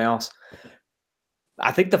in the playoffs.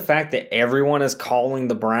 I think the fact that everyone is calling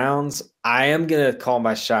the Browns, I am going to call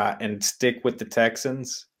my shot and stick with the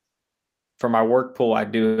Texans. For my work pool, I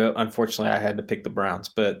do. Unfortunately, I had to pick the Browns,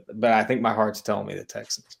 but I think my heart's telling me the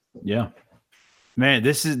Texans. Yeah, man,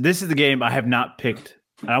 this is the game I have not picked.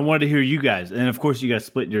 I wanted to hear you guys, and of course, you guys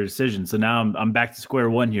split your decision. So now I'm back to square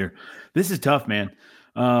one here. This is tough, man.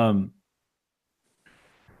 Man,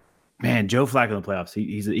 Joe Flacco in the playoffs.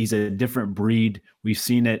 He's a different breed. We've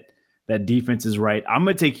seen it. That defense is right. I'm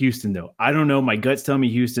going to take Houston, though. I don't know. My gut's telling me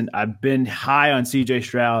Houston. I've been high on C.J.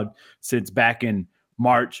 Stroud since back in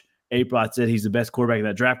March, April. I said he's the best quarterback in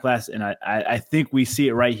that draft class, and I think we see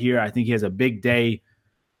it right here. I think he has a big day.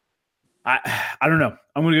 I don't know.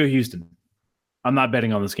 I'm going to go Houston. I'm not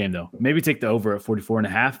betting on this game, though. Maybe take the over at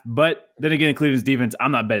 44.5. But then again, Cleveland's defense,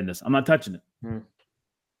 I'm not betting this. I'm not touching it.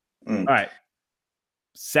 All right.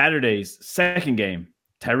 Saturday's second game,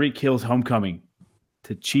 Tyreek Hill's homecoming.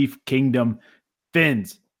 to Chief Kingdom.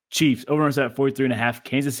 Fins, Chiefs, over at 43.5.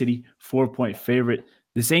 Kansas City, 4-point favorite.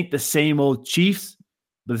 This ain't the same old Chiefs,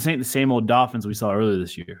 but this ain't the same old Dolphins we saw earlier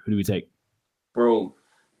this year. Who do we take? Bro,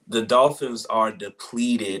 the Dolphins are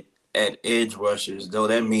depleted at edge rushers, though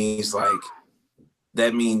that means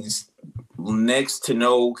next to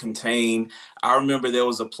no contain. I remember there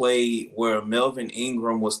was a play where Melvin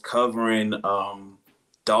Ingram was covering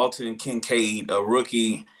Dalton Kincaid, a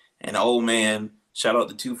rookie, an old man. Shout out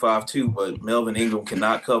to 252, but Melvin Ingram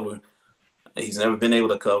cannot cover. He's never been able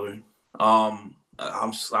to cover. I'm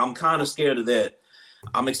kind of scared of that.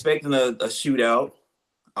 I'm expecting a shootout.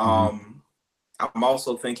 I'm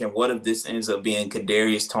also thinking, what if this ends up being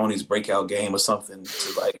Kadarius Toney's breakout game or something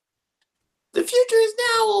to like, the future is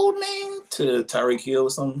now, old man, to Tyreek Hill or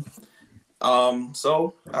something.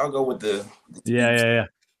 So I'll go with the Yeah.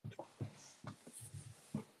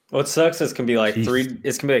 What sucks is it's gonna be like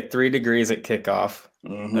 3 degrees at kickoff.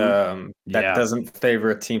 That doesn't favor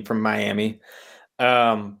a team from Miami.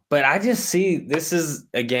 But I just see this is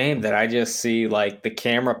a game that I just see like the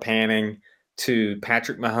camera panning to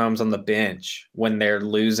Patrick Mahomes on the bench when they're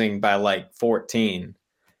losing by like 14.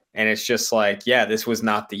 And it's just like, yeah, this was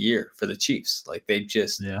not the year for the Chiefs. Like they've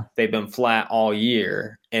been flat all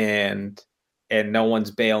year and no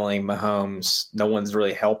one's bailing Mahomes. No one's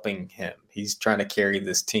really helping him. He's trying to carry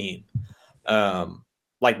this team.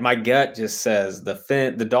 Like my gut just says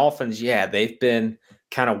the Dolphins, they've been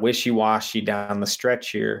kind of wishy-washy down the stretch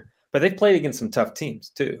here, but they've played against some tough teams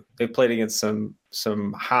too. They've played against some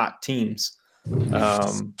hot teams.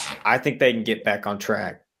 I think they can get back on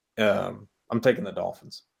track. I'm taking the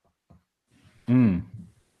Dolphins.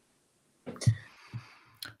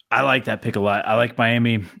 I like that pick a lot. I like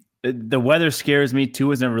Miami. The weather scares me.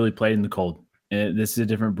 Tua's never really played in the cold. This is a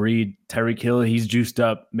different breed. Tyreek Hill, he's juiced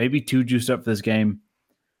up, maybe too juiced up for this game.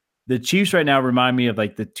 The Chiefs right now remind me of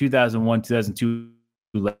like the 2001, 2002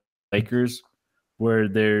 Lakers, where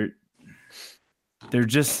they're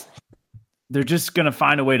just going to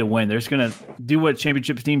find a way to win. They're just going to do what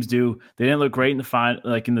championship teams do. They didn't look great in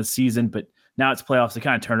the season, but now it's playoffs. They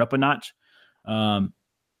kind of turn up a notch.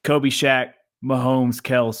 Kobe, Shaq, Mahomes,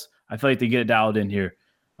 Kels. I feel like they get it dialed in here.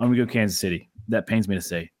 I'm going to go Kansas City. That pains me to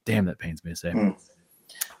say. Damn, that pains me to say.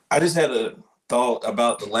 I just had a thought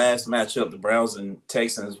about the last matchup, the Browns and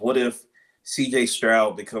Texans. What if C.J.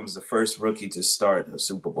 Stroud becomes the first rookie to start a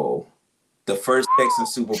Super Bowl? The first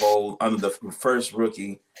Texans Super Bowl under the first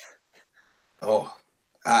rookie. Oh,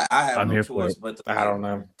 I have no choice but to, I don't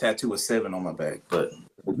know. Tattoo a 7 on my back, but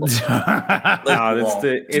it's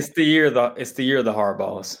the year of the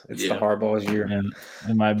Harbaughs. It's the Harbaughs year. Yeah,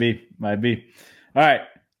 it might be. All right,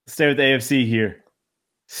 let's stay with the AFC here.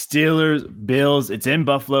 Steelers, Bills. It's in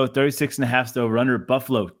Buffalo. 36.5 over under.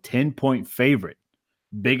 Buffalo 10-point favorite.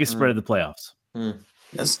 Biggest spread of the playoffs.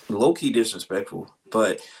 That's low-key disrespectful.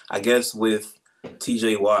 But I guess with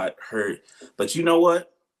TJ Watt hurt. But you know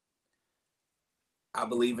what? I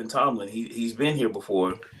believe in Tomlin. He's been here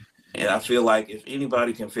before. And I feel like if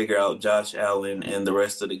anybody can figure out Josh Allen and the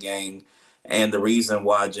rest of the game and the reason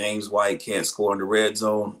why James White can't score in the red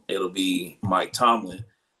zone, it'll be Mike Tomlin.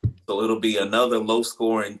 So it'll be another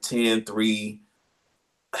low-scoring 10-3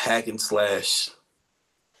 hack and slash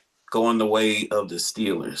going the way of the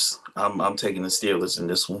Steelers. I'm taking the Steelers in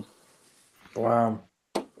this one. Wow.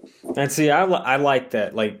 And see, I like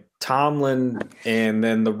that. Like Tomlin and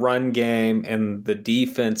then the run game and the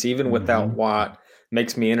defense, even without Watt,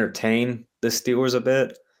 makes me entertain the Steelers a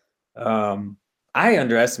bit. I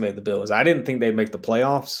underestimated the Bills. I didn't think they'd make the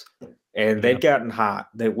playoffs, and they've gotten hot.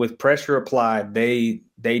 With pressure applied, they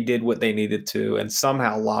did what they needed to and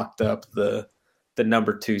somehow locked up the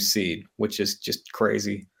number 2 seed, which is just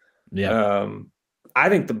crazy. Yeah. I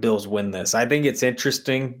think the Bills win this. I think it's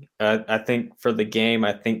interesting. I think for the game,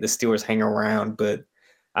 I think the Steelers hang around, but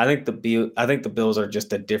I think the Bills are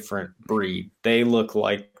just a different breed. They look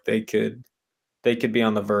like they could be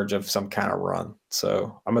on the verge of some kind of run.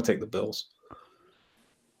 So I'm gonna take the Bills.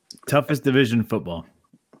 Toughest division in football,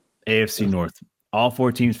 AFC North. All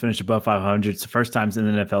 4 teams finished above 500. It's the first time in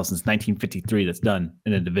the NFL since 1953 that's done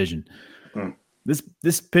in a division.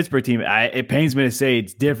 This Pittsburgh team, it pains me to say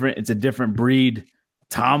it's different. It's a different breed.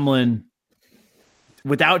 Tomlin,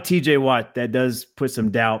 without TJ Watt, that does put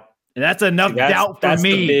some doubt. And that's enough doubt for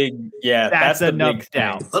me. That's enough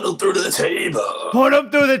doubt. Put them through the table. Put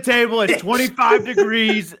them through the table. It's 25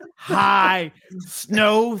 degrees high,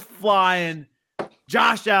 snow flying.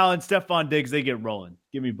 Josh Allen, Stephon Diggs, they get rolling.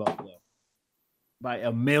 Give me Buffalo by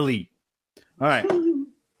a milli. All right.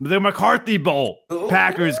 The McCarthy Bowl.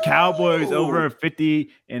 Packers, Cowboys over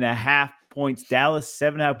 50.5 points. Dallas,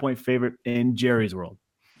 7.5 point favorite in Jerry's world.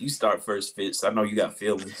 You start first, Fitz. I know you got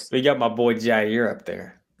feelings. We got my boy Jair up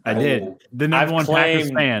there. I did. The number one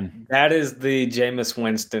Packers fan. That is the Jameis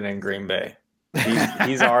Winston in Green Bay.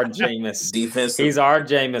 He's our Jameis. Defensive. He's our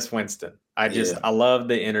Jameis Winston. I love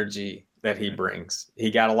the energy that he brings. He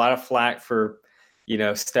got a lot of flack for,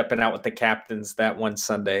 stepping out with the captains that one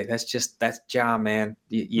Sunday. That's Ja, man.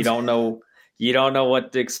 You don't know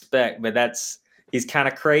what to expect, but he's kind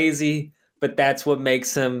of crazy, but that's what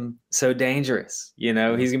makes him so dangerous. He's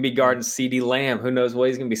gonna be guarding CeeDee Lamb. Who knows what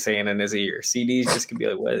he's gonna be saying in his ear? CeeDee's just gonna be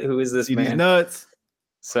like, "What? Who is this CeeDee's man?" Nuts.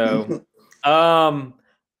 So,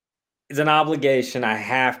 it's an obligation. I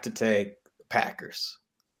have to take the Packers.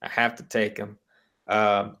 I have to take them.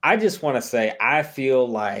 I just want to say I feel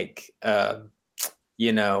like, I'm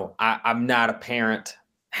not a parent,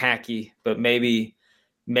 hacky, but maybe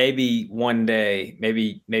one day,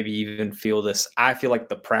 maybe even feel this. I feel like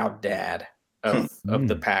the proud dad of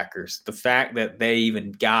the Packers. The fact that they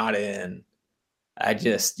even got in, I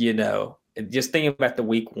just thinking about the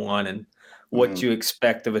week one and what you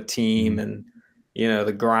expect of a team and,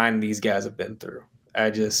 the grind these guys have been through. I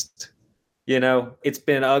just, it's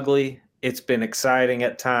been ugly. It's been exciting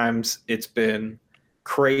at times. It's been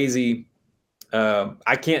crazy.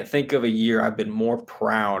 I can't think of a year I've been more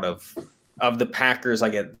proud of the Packers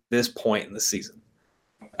like at this point in the season.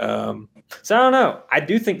 So I don't know. I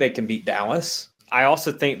do think they can beat Dallas. I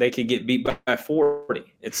also think they could get beat by 40.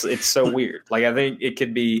 It's so weird. Like I think it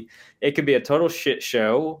could be a total shit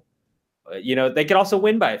show. They could also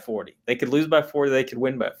win by 40. They could lose by 40. They could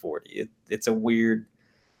win by 40. It's a weird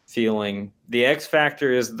feeling. The X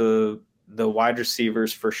factor is the wide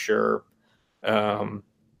receivers for sure.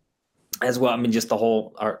 As well. I mean, just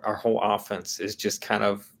our whole offense is just kind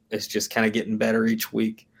of getting better each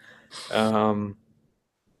week. The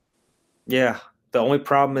only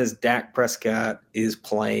problem is Dak Prescott is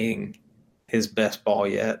playing his best ball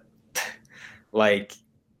yet. Like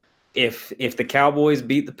if the Cowboys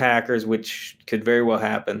beat the Packers, which could very well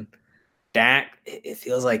happen, Dak, it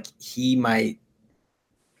feels like he might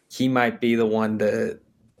be the one to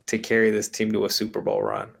carry this team to a Super Bowl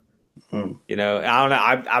run. I don't know.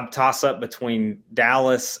 I'm toss up between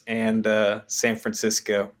Dallas and San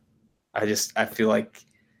Francisco. I feel like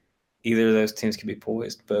either of those teams can be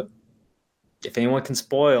poised, but if anyone can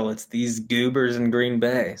spoil, it's these goobers in Green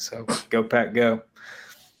Bay. So go Pack, go.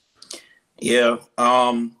 Yeah.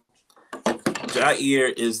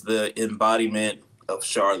 Jair is the embodiment of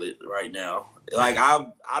Charlotte right now. Like I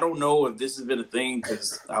don't know if this has been a thing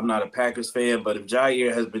because I'm not a Packers fan, but if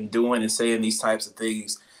Jair has been doing and saying these types of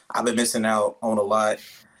things, I've been missing out on a lot.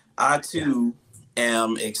 I too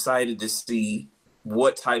am excited to see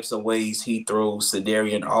what types of ways he throws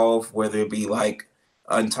Sedarian off, whether it be like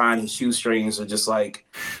untying his shoestrings or just like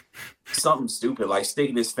something stupid, like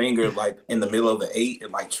sticking his finger like in the middle of the 8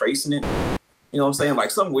 and like tracing it. You know what I'm saying?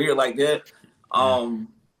 Like something weird like that.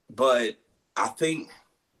 But I think,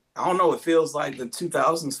 I don't know, it feels like the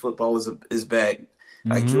 2000s football is back.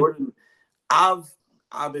 Like Jordan,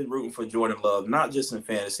 I've been rooting for Jordan Love, not just in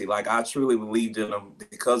fantasy. Like I truly believed in him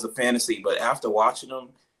because of fantasy, but after watching him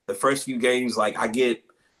the first few games, like I get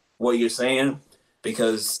what you're saying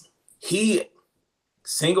because he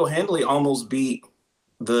single-handedly almost beat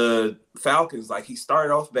the Falcons. Like he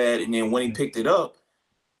started off bad, and then when he picked it up,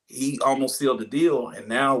 he almost sealed the deal. And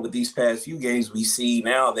now with these past few games, we see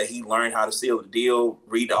now that he learned how to seal the deal,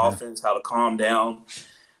 read the offense, how to calm down,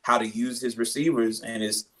 how to use his receivers, and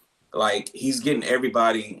it's like he's getting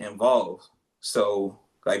everybody involved. So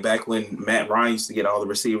like back when Matt Ryan used to get all the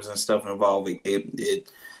receivers and stuff involved, it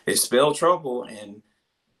spelled trouble. And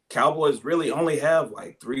Cowboys really only have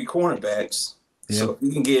like 3 cornerbacks. Yeah. So if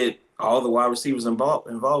you can get all the wide receivers involved,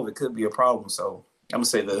 it could be a problem. So I'm gonna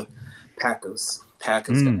say the Packers.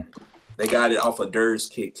 They got it off a Dur's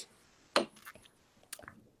kick.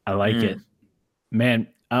 I like it, man.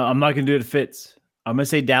 I'm not gonna do it. Fitz. I'm gonna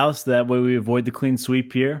say Dallas. That way we avoid the clean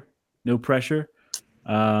sweep here. No pressure.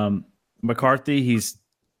 McCarthy, he's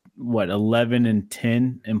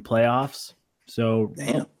 11-10 in playoffs. So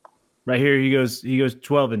damn. Right here he goes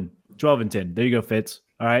 12-10. There you go, Fitz.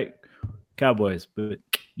 All right, Cowboys, but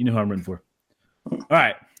you know who I'm rooting for. All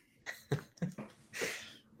right.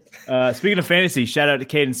 Speaking of fantasy, shout out to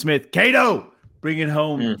Caden Smith. Cato bringing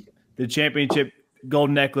home the championship gold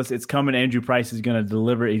necklace. It's coming. Andrew Price is going to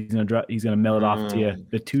deliver it. He's going to mail it off to you.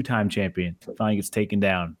 The 2-time champion finally gets taken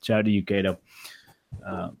down. Shout out to you, Cato.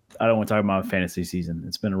 I don't want to talk about my fantasy season.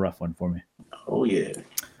 It's been a rough one for me. Oh, yeah.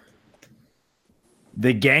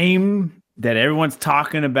 The game that everyone's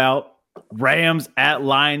talking about, Rams at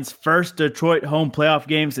Lions, first Detroit home playoff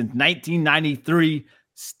game since 1993.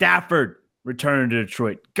 Stafford returning to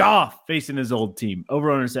Detroit. Goff facing his old team.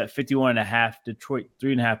 Over-under at 51.5. Detroit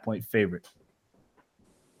 3.5-point favorite.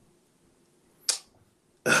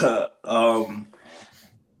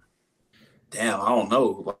 Damn, I don't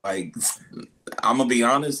know. Like, I'm gonna be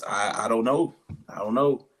honest. I don't know. I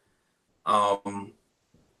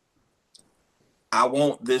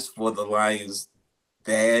want this for the Lions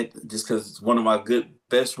bad, just because one of my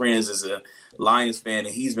best friends is a Lions fan,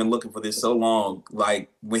 and he's been looking for this so long.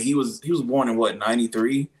 Like, when he was born in what,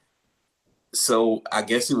 93? So I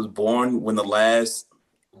guess he was born when he was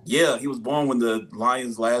born when the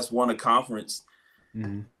Lions last won a conference.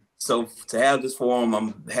 Mm-hmm. So to have this for him,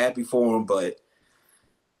 I'm happy for him, but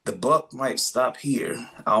the buck might stop here.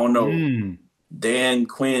 I don't know. Dan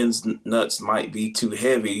Quinn's nuts might be too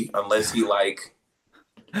heavy unless he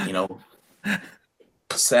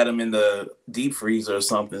sat him in the deep freezer or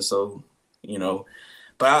something. So,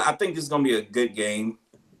 but I think this is going to be a good game.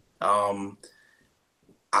 I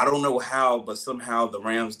don't know how, but somehow the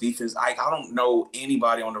Rams defense, I don't know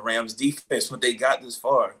anybody on the Rams defense, but they got this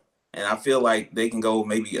far. And I feel like they can go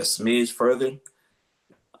maybe a smidge further.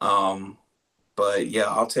 But yeah,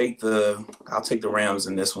 I'll take the Rams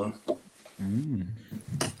in this one. Man,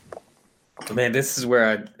 this is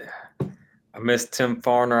where I miss Tim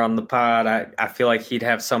Farner on the pod. I feel like he'd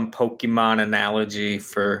have some Pokemon analogy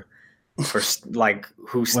for like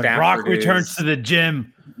who Stafford when Brock is, returns to the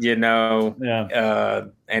gym.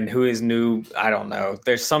 And who is new, I don't know.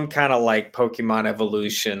 There's some kind of like Pokemon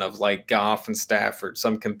evolution of like Goff and Stafford,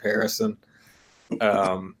 some comparison.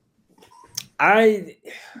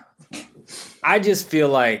 I just feel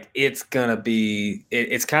like it's gonna be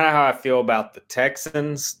it's kind of how I feel about the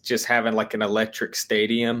Texans just having like an electric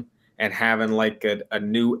stadium and having like a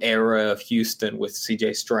new era of Houston with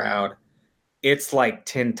CJ Stroud. It's like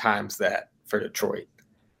 10 times that for Detroit.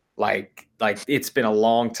 Like it's been a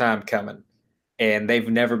long time coming, and they've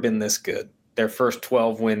never been this good. Their first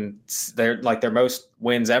 12 wins, they're like their most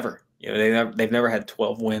wins ever. They've never had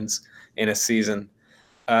 12 wins in a season.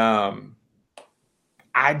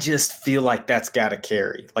 I just feel like that's got to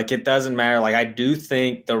carry. Like, it doesn't matter. Like, I do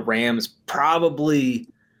think the Rams probably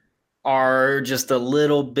are just a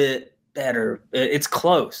little bit better. It's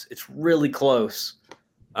close. It's really close.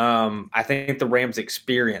 I think the Rams'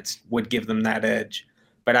 experience would give them that edge.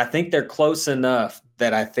 But I think they're close enough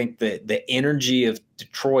that I think that the energy of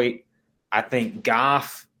Detroit, I think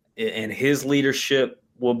Goff and his leadership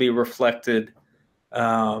will be reflected.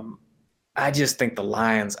 I just think the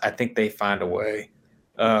Lions, I think they find a way.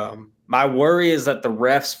 My worry is that the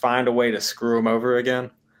refs find a way to screw them over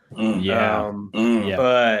again.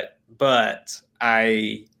 But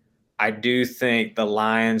I do think the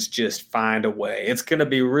Lions just find a way. It's going to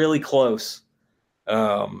be really close.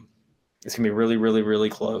 It's going to be really, really,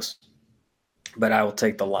 really close. But I will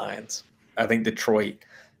take the Lions. I think Detroit,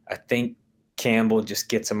 I think Campbell just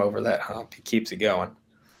gets him over that hump. He keeps it going.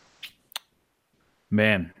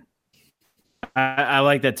 Man, I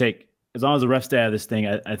like that take. As long as the refs stay out of this thing,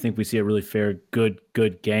 I think we see a really fair,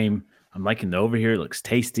 good game. I'm liking the over here. It looks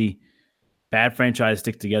tasty. Bad franchise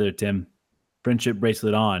stick together, Tim. Friendship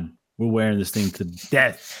bracelet on. We're wearing this thing to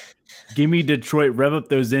death. Give me Detroit. Rev up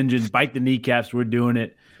those engines. Bite the kneecaps. We're doing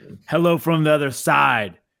it. Hello from the other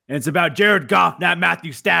side. And it's about Jared Goff, not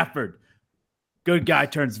Matthew Stafford. Good guy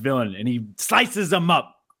turns villain, and he slices them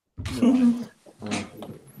up.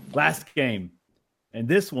 Last game. And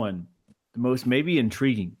this one, the most maybe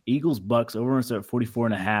intriguing. Eagles-Bucks over at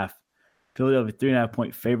 44.5. Philadelphia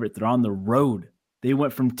 3.5-point favorite. They're on the road. They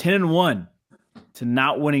went from 10-1 to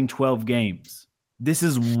not winning 12 games. This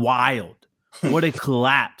is wild. What a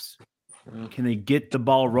collapse. Can they get the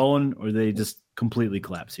ball rolling, or do they just completely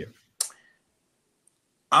collapse here?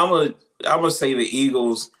 I'm gonna say the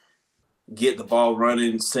Eagles get the ball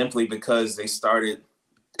running simply because they started.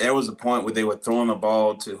 There was a point where they were throwing the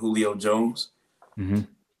ball to Julio Jones. Mm-hmm.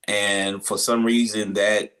 And for some reason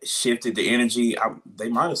that shifted the energy. They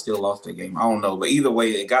might have still lost that game. I don't know. But either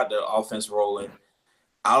way, they got the offense rolling.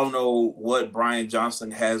 I don't know what Brian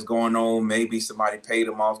Johnson has going on. Maybe somebody paid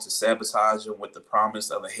him off to sabotage him with the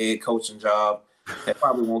promise of a head coaching job. That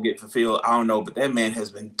probably won't get fulfilled. I don't know. But that man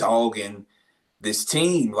has been dogging this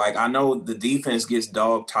team. Like, I know the defense gets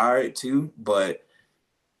dog tired too, but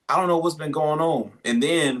I don't know what's been going on. And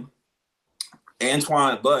then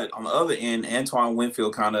but on the other end, Antoine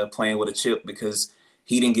Winfield kind of playing with a chip because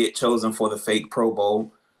he didn't get chosen for the fake Pro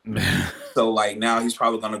Bowl. So, like, now he's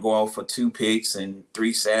probably going to go off for 2 picks and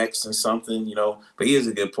 3 sacks and something, But he is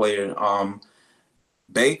a good player.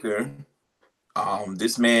 Baker,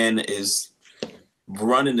 this man is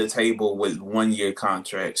running the table with 1-year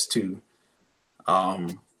contracts too. Bro,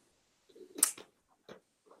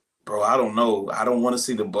 bro, I don't know. I don't want to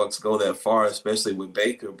see the Bucks go that far, especially with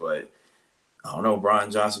Baker, but I don't know. Brian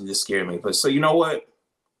Johnson just scared me. But so you know what?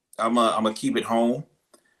 I'm gonna keep it home.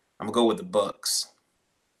 I'm gonna go with the Bucks.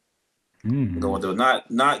 Go with the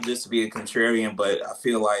not just to be a contrarian, but I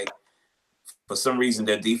feel like for some reason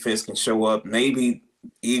their defense can show up. Maybe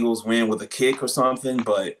Eagles win with a kick or something,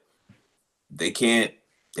 but they can't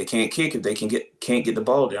kick if they can't get the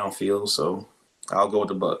ball downfield. So I'll go with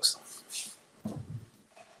the Bucks.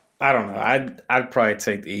 I don't know. I'd probably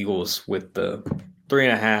take the Eagles with the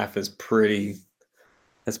 3.5 is pretty.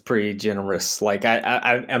 That's pretty generous. Like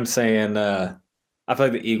I'm saying, I feel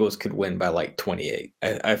like the Eagles could win by like 28.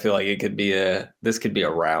 I feel like this could be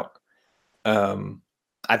a rout.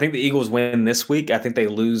 I think the Eagles win this week. I think they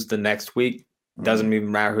lose the next week. Doesn't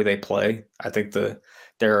even matter who they play. I think there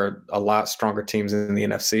are a lot stronger teams in the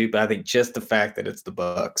NFC, but I think just the fact that it's the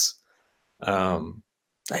Bucks, I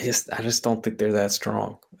just don't think they're that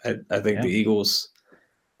strong. I think the Eagles,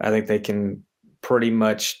 I think they can pretty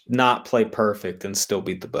much not play perfect and still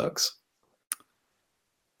beat the Bucks.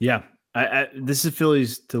 Yeah. This is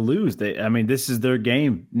Philly's to lose. This is their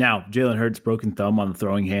game. Now, Jalen Hurts broken thumb on the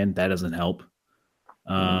throwing hand. That doesn't help.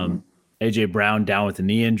 A.J. Brown down with a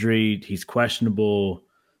knee injury. He's questionable.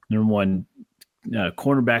 Number one,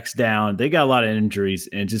 cornerback's down. They got a lot of injuries,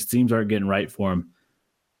 and it just teams aren't getting right for him.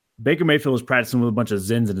 Baker Mayfield was practicing with a bunch of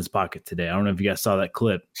Zins in his pocket today. I don't know if you guys saw that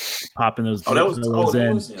clip. Popping those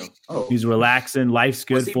Zins. He's relaxing. Life's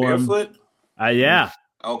good for him. Yeah.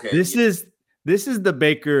 Okay. This is the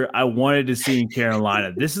Baker I wanted to see in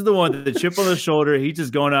Carolina. This is the one with the chip on the shoulder. He's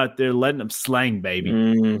just going out there letting them slang,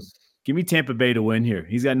 baby. Give me Tampa Bay to win here.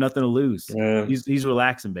 He's got nothing to lose. Yeah. He's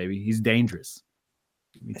relaxing, baby. He's dangerous.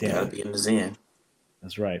 Gotta be in the Zen.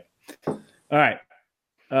 That's right. All right.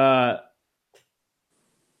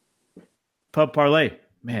 Pub parlay.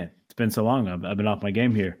 Man, it's been so long. I've been off my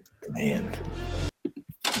game here. Man.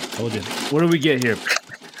 Told you. What do we get here?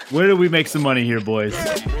 Where do we make some money here, boys?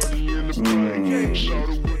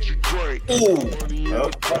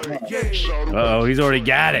 Uh-oh, he's already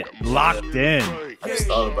got it. Locked in. I just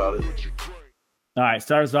thought about it. All right,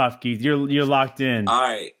 start us off, Keith. You're locked in. All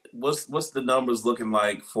right. What's the numbers looking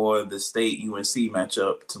like for the State UNC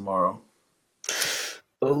matchup tomorrow?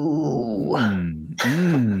 Oh.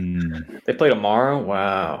 They play tomorrow?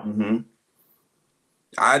 Wow.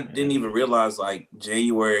 I didn't even realize like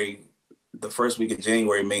January, the first week of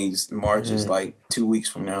January means March is like 2 weeks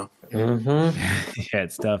from now. Yeah,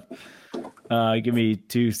 it's tough. Give me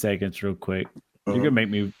 2 seconds real quick. You're going to make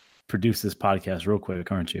me produce this podcast real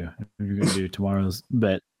quick, aren't you? You're going to do tomorrow's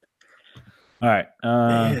bet. All right.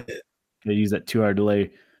 Gotta use that 2 hour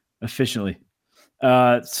delay efficiently.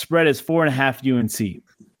 Spread is 4.5 UNC.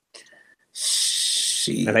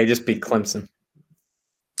 And they just beat Clemson.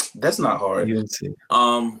 That's not hard. UNC.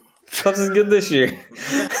 Clemson's good this year.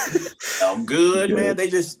 I'm good, man. They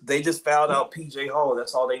just fouled out PJ Hall.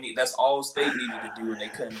 That's all they need. That's all State needed to do, and they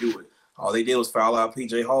couldn't do it. All they did was foul out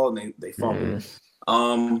PJ Hall, and they fumbled.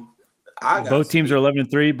 Both teams are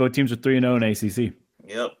 11-3. Both teams are 3-0 in ACC.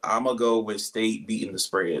 Yep, I'm gonna go with State beating the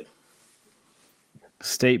spread.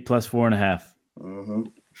 State plus 4.5.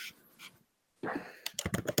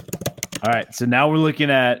 All right, so now we're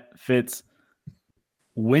looking at Fitz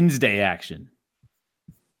Wednesday action.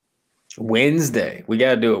 Wednesday. We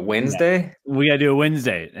got to do it Wednesday? Yeah. We got to do it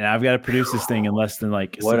Wednesday, and I've got to produce this thing in less than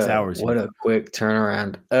 6 hours. What a quick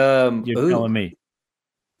turnaround. You're telling me.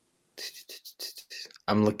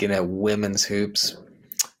 I'm looking at women's hoops.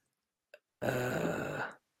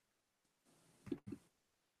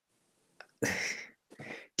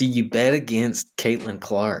 Do you bet against Caitlin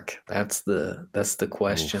Clark? That's the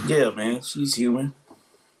question. Yeah, man, she's human.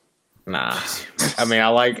 Nah, I mean, I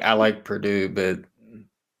like Purdue, but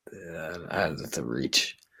that's a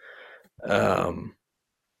reach.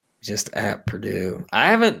 Just at Purdue, I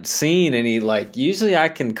haven't seen any. Usually, I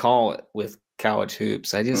can call it with college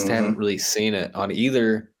hoops. I just haven't really seen it on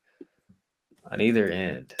either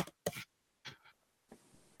end.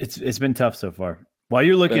 It's been tough so far. While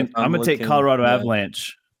you're looking, I'm gonna take Colorado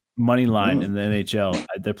Avalanche money line in the NHL.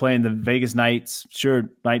 They're playing the Vegas Knights. Sure,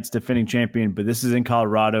 Knights defending champion, but this is in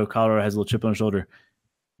Colorado. Colorado has a little chip on their shoulder.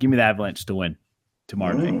 Give me the Avalanche to win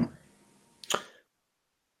tomorrow night.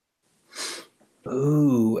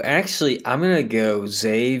 Ooh, actually, I'm gonna go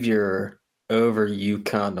Xavier over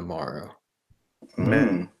UConn tomorrow.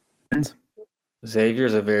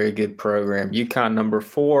 Xavier's a very good program. UConn number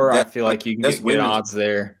 4. I feel like you can get good odds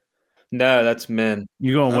there. No, that's men.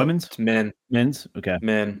 You going women's? It's men. Men's? Okay.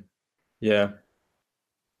 Men. Yeah.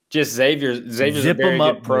 Just Xavier's a very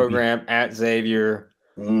good program at Xavier.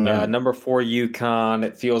 Number 4 UConn.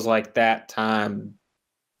 It feels like that time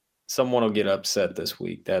someone will get upset this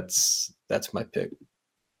week. That's my pick.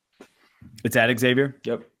 It's at Xavier.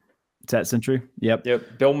 Yep. It's at Century. Yep.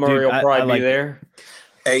 Bill Murray will probably like be there.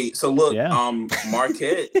 Hey, so look, Yeah.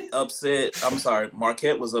 Marquette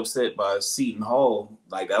Marquette was upset by Seton Hall.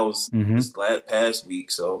 Like that was this past week.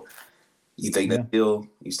 So you think that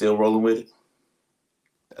you still rolling with it?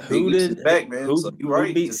 Who did back, man? Who, So you who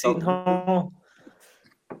right. beat Seton Hall?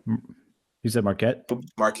 You said Marquette?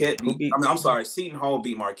 Marquette beat, I'm sorry, Seton Hall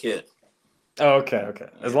beat Marquette. Oh, okay.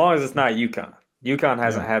 As long as it's not UConn. UConn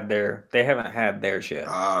hasn't had they haven't had theirs yet.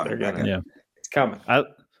 They're gonna it's coming. I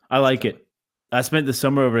like it. I spent the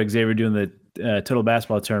summer over at Xavier doing the Total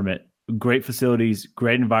Basketball Tournament. Great facilities,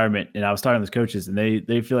 great environment, and I was talking to the coaches, and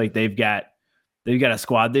they feel like they've got a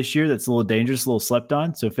squad this year that's a little dangerous, a little slept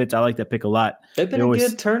on. So Fitz, I like that pick a lot. They've been a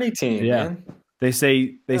good tourney team, man. They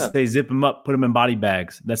say zip them up, put them in body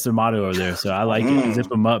bags. That's their motto over there. So I like it. Zip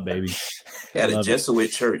them up, baby. Yeah, the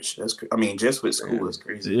Jesuit church. Jesuit school is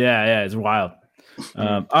crazy. Yeah, it's wild.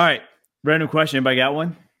 All right, random question. Anybody got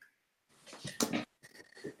one?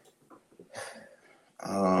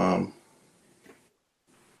 All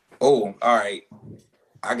right.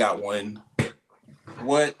 I got one.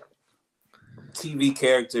 What TV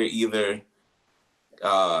character, either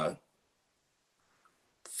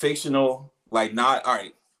fictional, like not all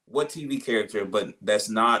right, what TV character, but that's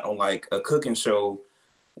not on like a cooking show,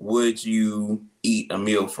 would you eat a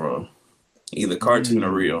meal from? Either cartoon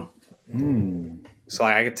or real. So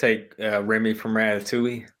I could take Remy from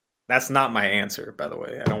Ratatouille. That's not my answer, by the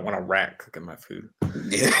way. I don't want a rat cooking my food.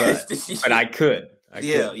 Yeah. But I could.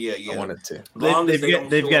 Yeah. I wanted to. As long as They've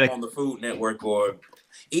they've got on the Food Network or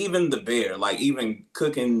even The Bear, like even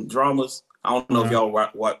cooking dramas. I don't know if y'all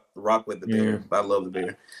rock with The Bear. But I love The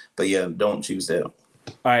Bear. But yeah, don't choose that. All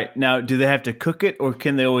right. Now, do they have to cook it, or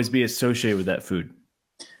can they always be associated with that food?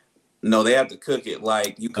 No, they have to cook it.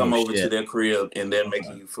 Like you come over to their crib and they're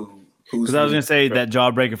making you food. Because I was going to say that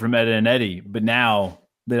Jawbreaker from Ed and Eddie, but now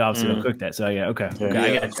they obviously don't cook that. So yeah, okay.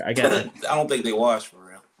 I got it. I don't think they wash for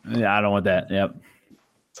real. Yeah, I don't want that. Yep.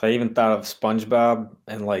 So I even thought of SpongeBob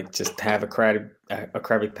and like just have a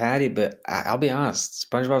Krabby Patty, but I'll be honest,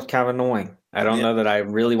 SpongeBob's kind of annoying. I don't know that I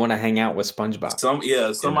really want to hang out with SpongeBob.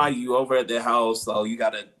 Somebody you over at their house, so you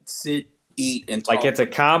gotta sit, eat, and talk. Like it's a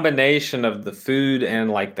combination of the food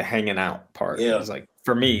and like the hanging out part. Yeah, it's like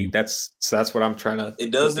for me, that's what I'm trying to. It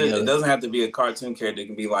doesn't have to be a cartoon character. It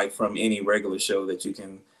can be like from any regular show that you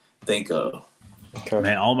can think of. Okay.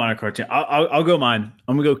 Man, all mine are cartoon. I'll go mine.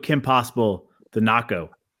 I'm gonna go Kim Possible, the Nacho,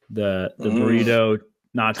 the burrito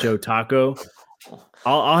nacho taco.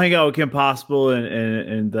 I'll hang out with Kim Possible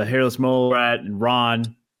and the hairless mole rat and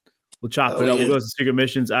Ron. We'll chop it up. We'll go to secret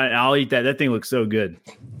missions. I'll eat that. That thing looks so good.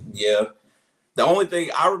 Yeah. The only thing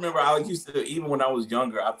I remember, I used to, even when I was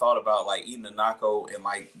younger, I thought about like eating a nacho and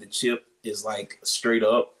like the chip is like straight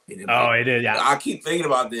up. And it is. Yeah. I keep thinking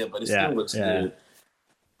about that, but it still looks good.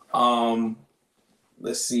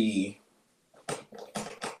 Let's see.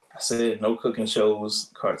 I said no cooking shows,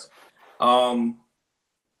 cards.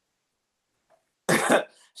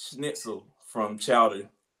 Schnitzel from Chowder.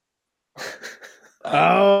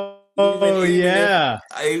 Even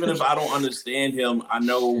if I don't understand him, I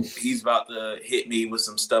know he's about to hit me with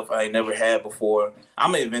some stuff I ain't never had before.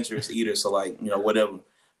 I'm an adventurous eater, so like, whatever.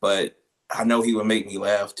 But I know he would make me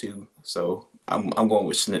laugh too. So I'm going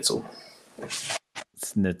with Schnitzel.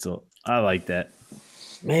 Schnitzel. I like that.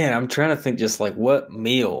 Man, I'm trying to think just like what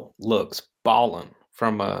meal looks ballin'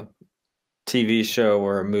 from a TV show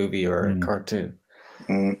or a movie or a cartoon.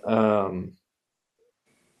 Man,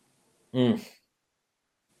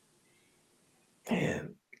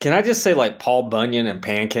 can I just say like Paul Bunyan and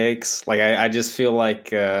pancakes? Like I just feel like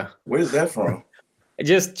where's that from?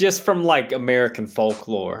 Just from like American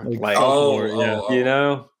folklore.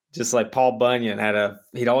 Just like Paul Bunyan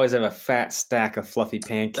he'd always have a fat stack of fluffy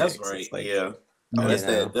pancakes. That's right. Like, yeah. That's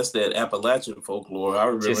that Appalachian folklore. I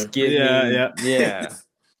remember. Just give me, yeah.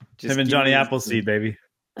 Him and Johnny Appleseed, baby.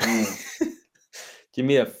 Give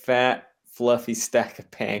me a fat, fluffy stack of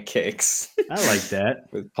pancakes. I like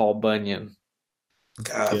that with Paul Bunyan.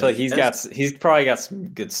 God, I feel like he's probably got some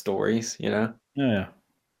good stories. Yeah,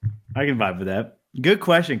 I can vibe with that. Good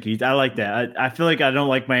question, Keith. I like that. I feel like I don't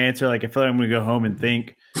like my answer. Like I feel like I'm gonna go home and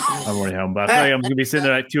think. I'm already home, but I feel like I'm gonna be sitting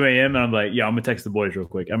there at 2 a.m. and I'm like, I'm gonna text the boys real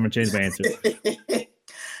quick. I'm gonna change my answer.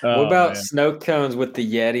 What about snow cones with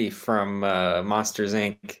the Yeti from Monsters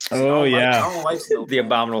Inc? Oh yeah, I don't like snow. The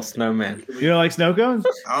abominable snowman. You don't like snow cones?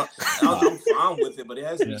 I'm fine with it, but it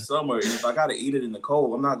has to be summer. And if I gotta eat it in the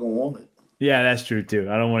cold, I'm not gonna want it. Yeah, that's true too.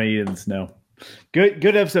 I don't want to eat it in the snow. Good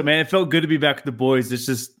episode, man. It felt good to be back with the boys. It's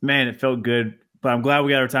just, man, it felt good But I'm glad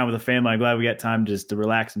we got our time with the family. I'm glad we got time just to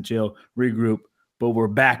relax and chill, regroup. But we're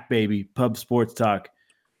back, baby. Pub Sports Talk.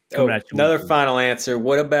 Another final answer.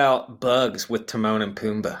 What about bugs with Timon and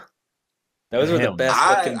Pumbaa? Those were the best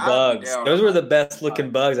looking bugs. Those were the best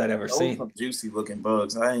looking bugs I'd ever seen. Some juicy looking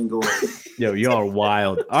bugs. I ain't going. Yo, y'all are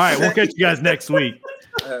wild. All right, we'll catch you guys next week.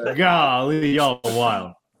 Golly, y'all are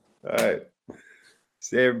wild. All right.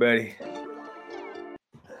 See everybody.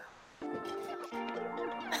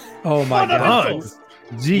 Oh my God. Bugs.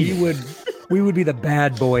 Gee. We would be the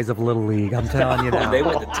bad boys of Little League. I'm telling you now. They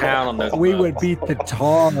went to town on those. We bugs. would beat the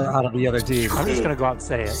tar out of the other team. I'm just gonna go out and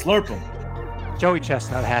say it. Slurp them. Joey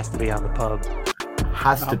Chestnut has to be on the pub.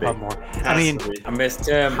 Has to be. Pub more. I mean, I missed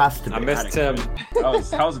Tim. Has to be. I missed Tim.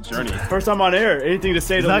 That was a journey. First time on air. Anything to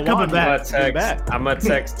say He's to not coming Lawan? back. I'm gonna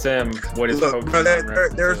text Tim what his Look, bro, Pokemon there are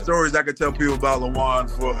reference is. stories I could tell people about Lawan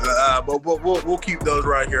for, but we'll keep those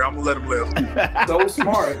right here. I'm gonna let them live. So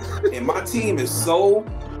smart, and my team is so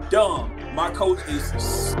dumb. My coach he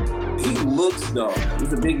looks dumb.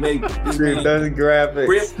 He's a big baby. Dude, those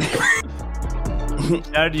graphics.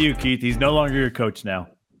 Shout out to you, Keith. He's no longer your coach now.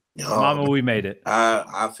 Mama, we made it.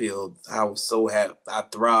 I feel I was so happy. I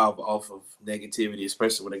thrive off of negativity,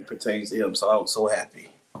 especially when it pertains to him. So I was so happy.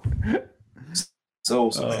 So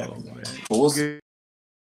happy. Man. But we'll see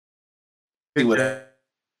what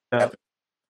happens.